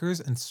Snickers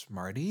and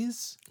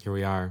Smarties. Here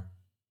we are.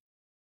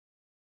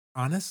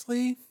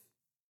 Honestly,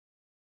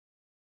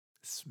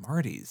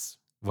 Smarties.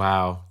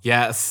 Wow.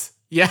 Yes.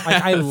 Yes.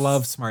 Like, I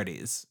love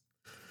Smarties.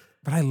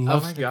 But I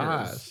love Snickers.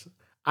 Gosh.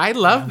 I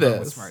love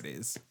this.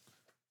 Smarties.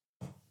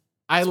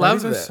 I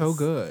love this. Smarties are so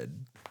good.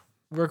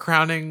 We're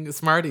crowning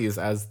Smarties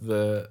as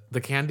the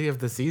candy of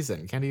the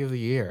season, candy of the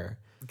year.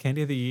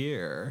 Candy of the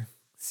year.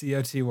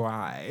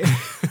 COTY.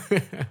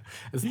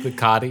 It's the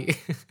Cotty.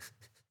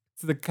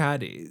 It's the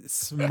Cotty.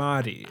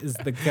 Smarty is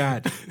the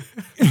Cotty.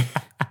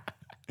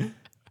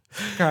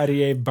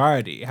 Cartier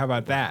Barty. How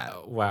about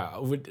that?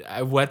 Wow.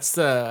 What's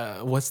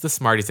the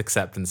Smarties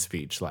acceptance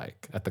speech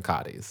like at the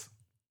Cotties?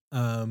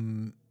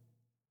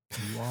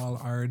 You all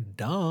are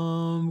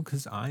dumb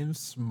because I'm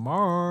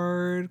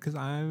smart because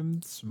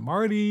I'm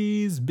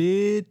Smarties,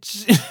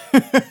 bitch.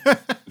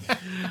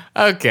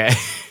 Okay.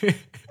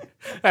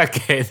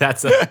 Okay,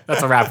 that's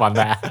a wrap on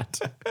that.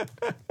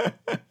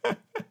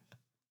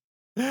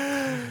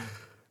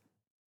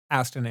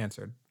 Asked and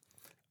answered.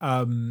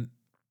 Well,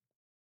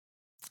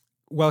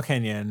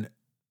 Kenyon,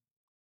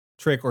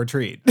 trick or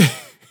treat?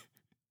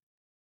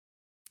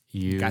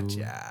 You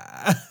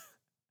Gotcha.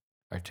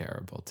 are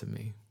terrible to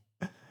me.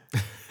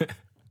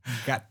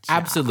 Gotcha.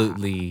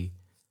 Absolutely.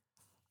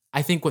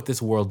 I think what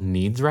this world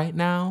needs right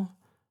now,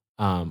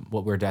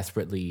 what we're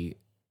desperately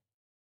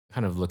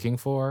kind of looking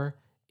for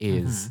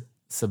is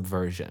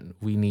subversion.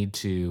 We need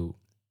to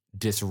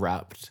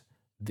disrupt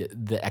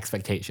the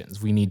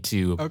expectations. We need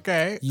to,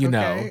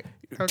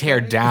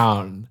 tear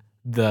down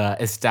the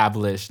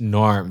established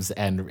norms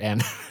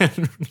and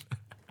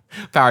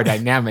power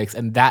dynamics.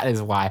 And that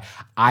is why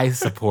I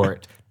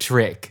support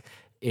Trick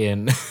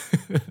in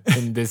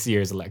this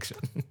year's election.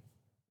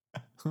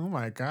 Oh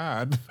my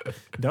God.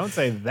 Don't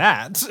say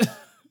that.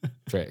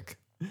 Trick.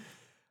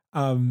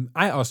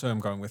 I also am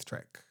going with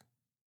trick.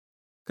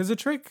 Because a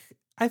trick,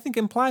 I think,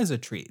 implies a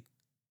treat.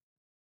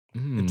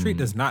 A treat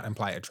does not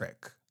imply a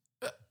trick.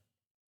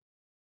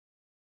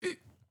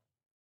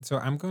 So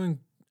I'm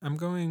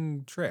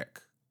going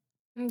trick.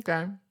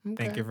 Okay.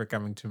 Thank you for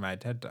coming to my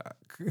TED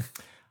Talk.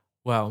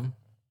 Well,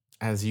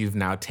 as you've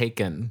now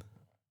taken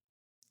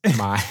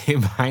my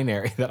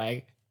binary that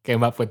I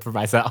came up with for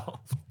myself.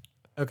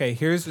 Okay,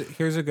 here's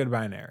a good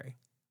binary.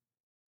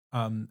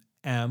 M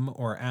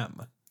or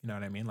M. You know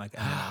what I mean? Like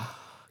M and M.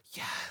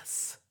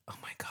 Yes. Oh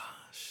my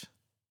gosh.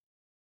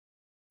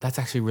 That's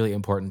actually really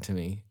important to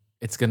me.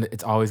 It's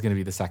always gonna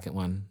be the second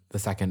one, the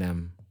second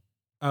M.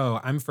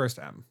 Oh, I'm first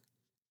M.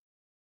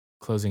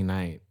 Closing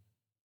night.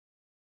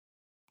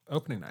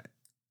 Opening night.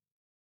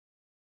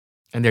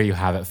 And there you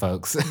have it,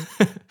 folks.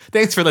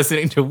 Thanks for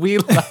listening to We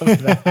Love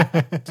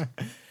That.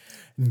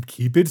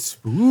 Keep it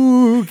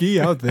spooky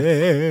out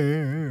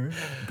there.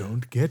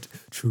 Don't get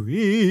tricked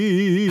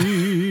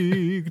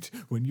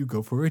when you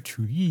go for a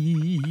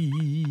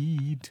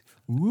treat.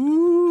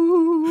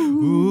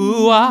 Ooh.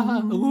 Ooh,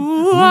 ah,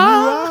 ooh,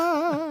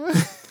 ah.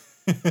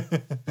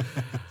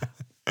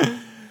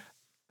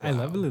 I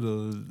love a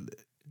little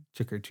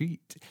trick or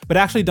treat. But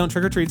actually, don't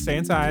trick or treat. Stay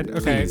inside.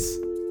 Okay. Please.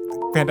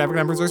 Pandemic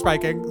numbers are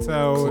spiking.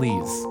 So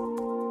Please.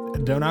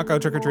 do not go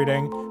trick or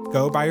treating.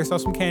 Go buy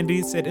yourself some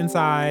candy, sit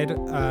inside,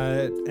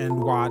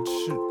 and watch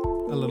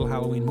a little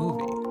Halloween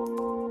movie.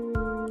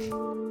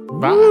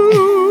 Bye.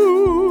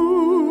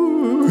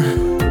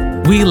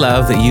 We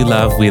love that you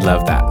love We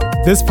Love That.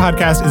 This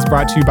podcast is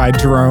brought to you by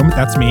Jerome,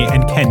 that's me,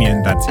 and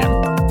Kenyon, that's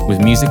him.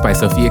 With music by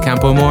Sophia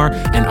Campomore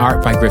and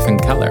art by Griffin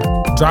Keller.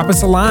 Drop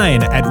us a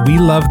line at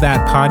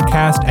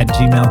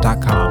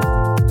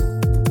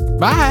welovethatpodcast@gmail.com.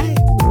 Bye.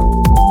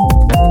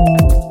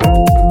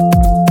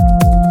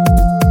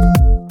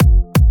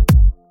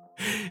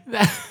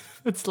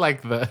 It's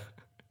like the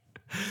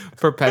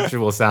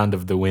perpetual sound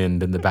of the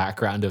wind in the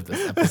background of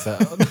this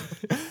episode.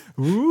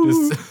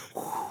 Ooh.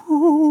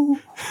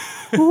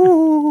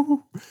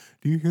 Ooh.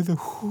 Do you hear the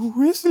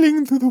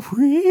whistling through the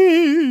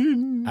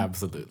wind?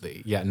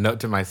 Absolutely. Yeah, note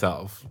to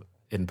myself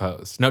in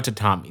post. Note to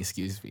Tommy,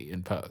 excuse me,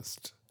 in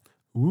post.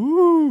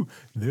 Ooh,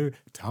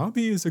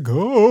 Tommy is a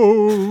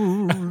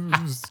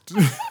ghost.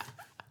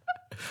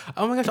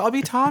 Oh my gosh, I'll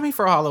be Tommy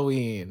for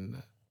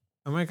Halloween.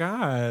 Oh my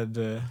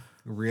God.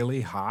 Really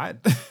hot?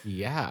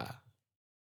 Yeah.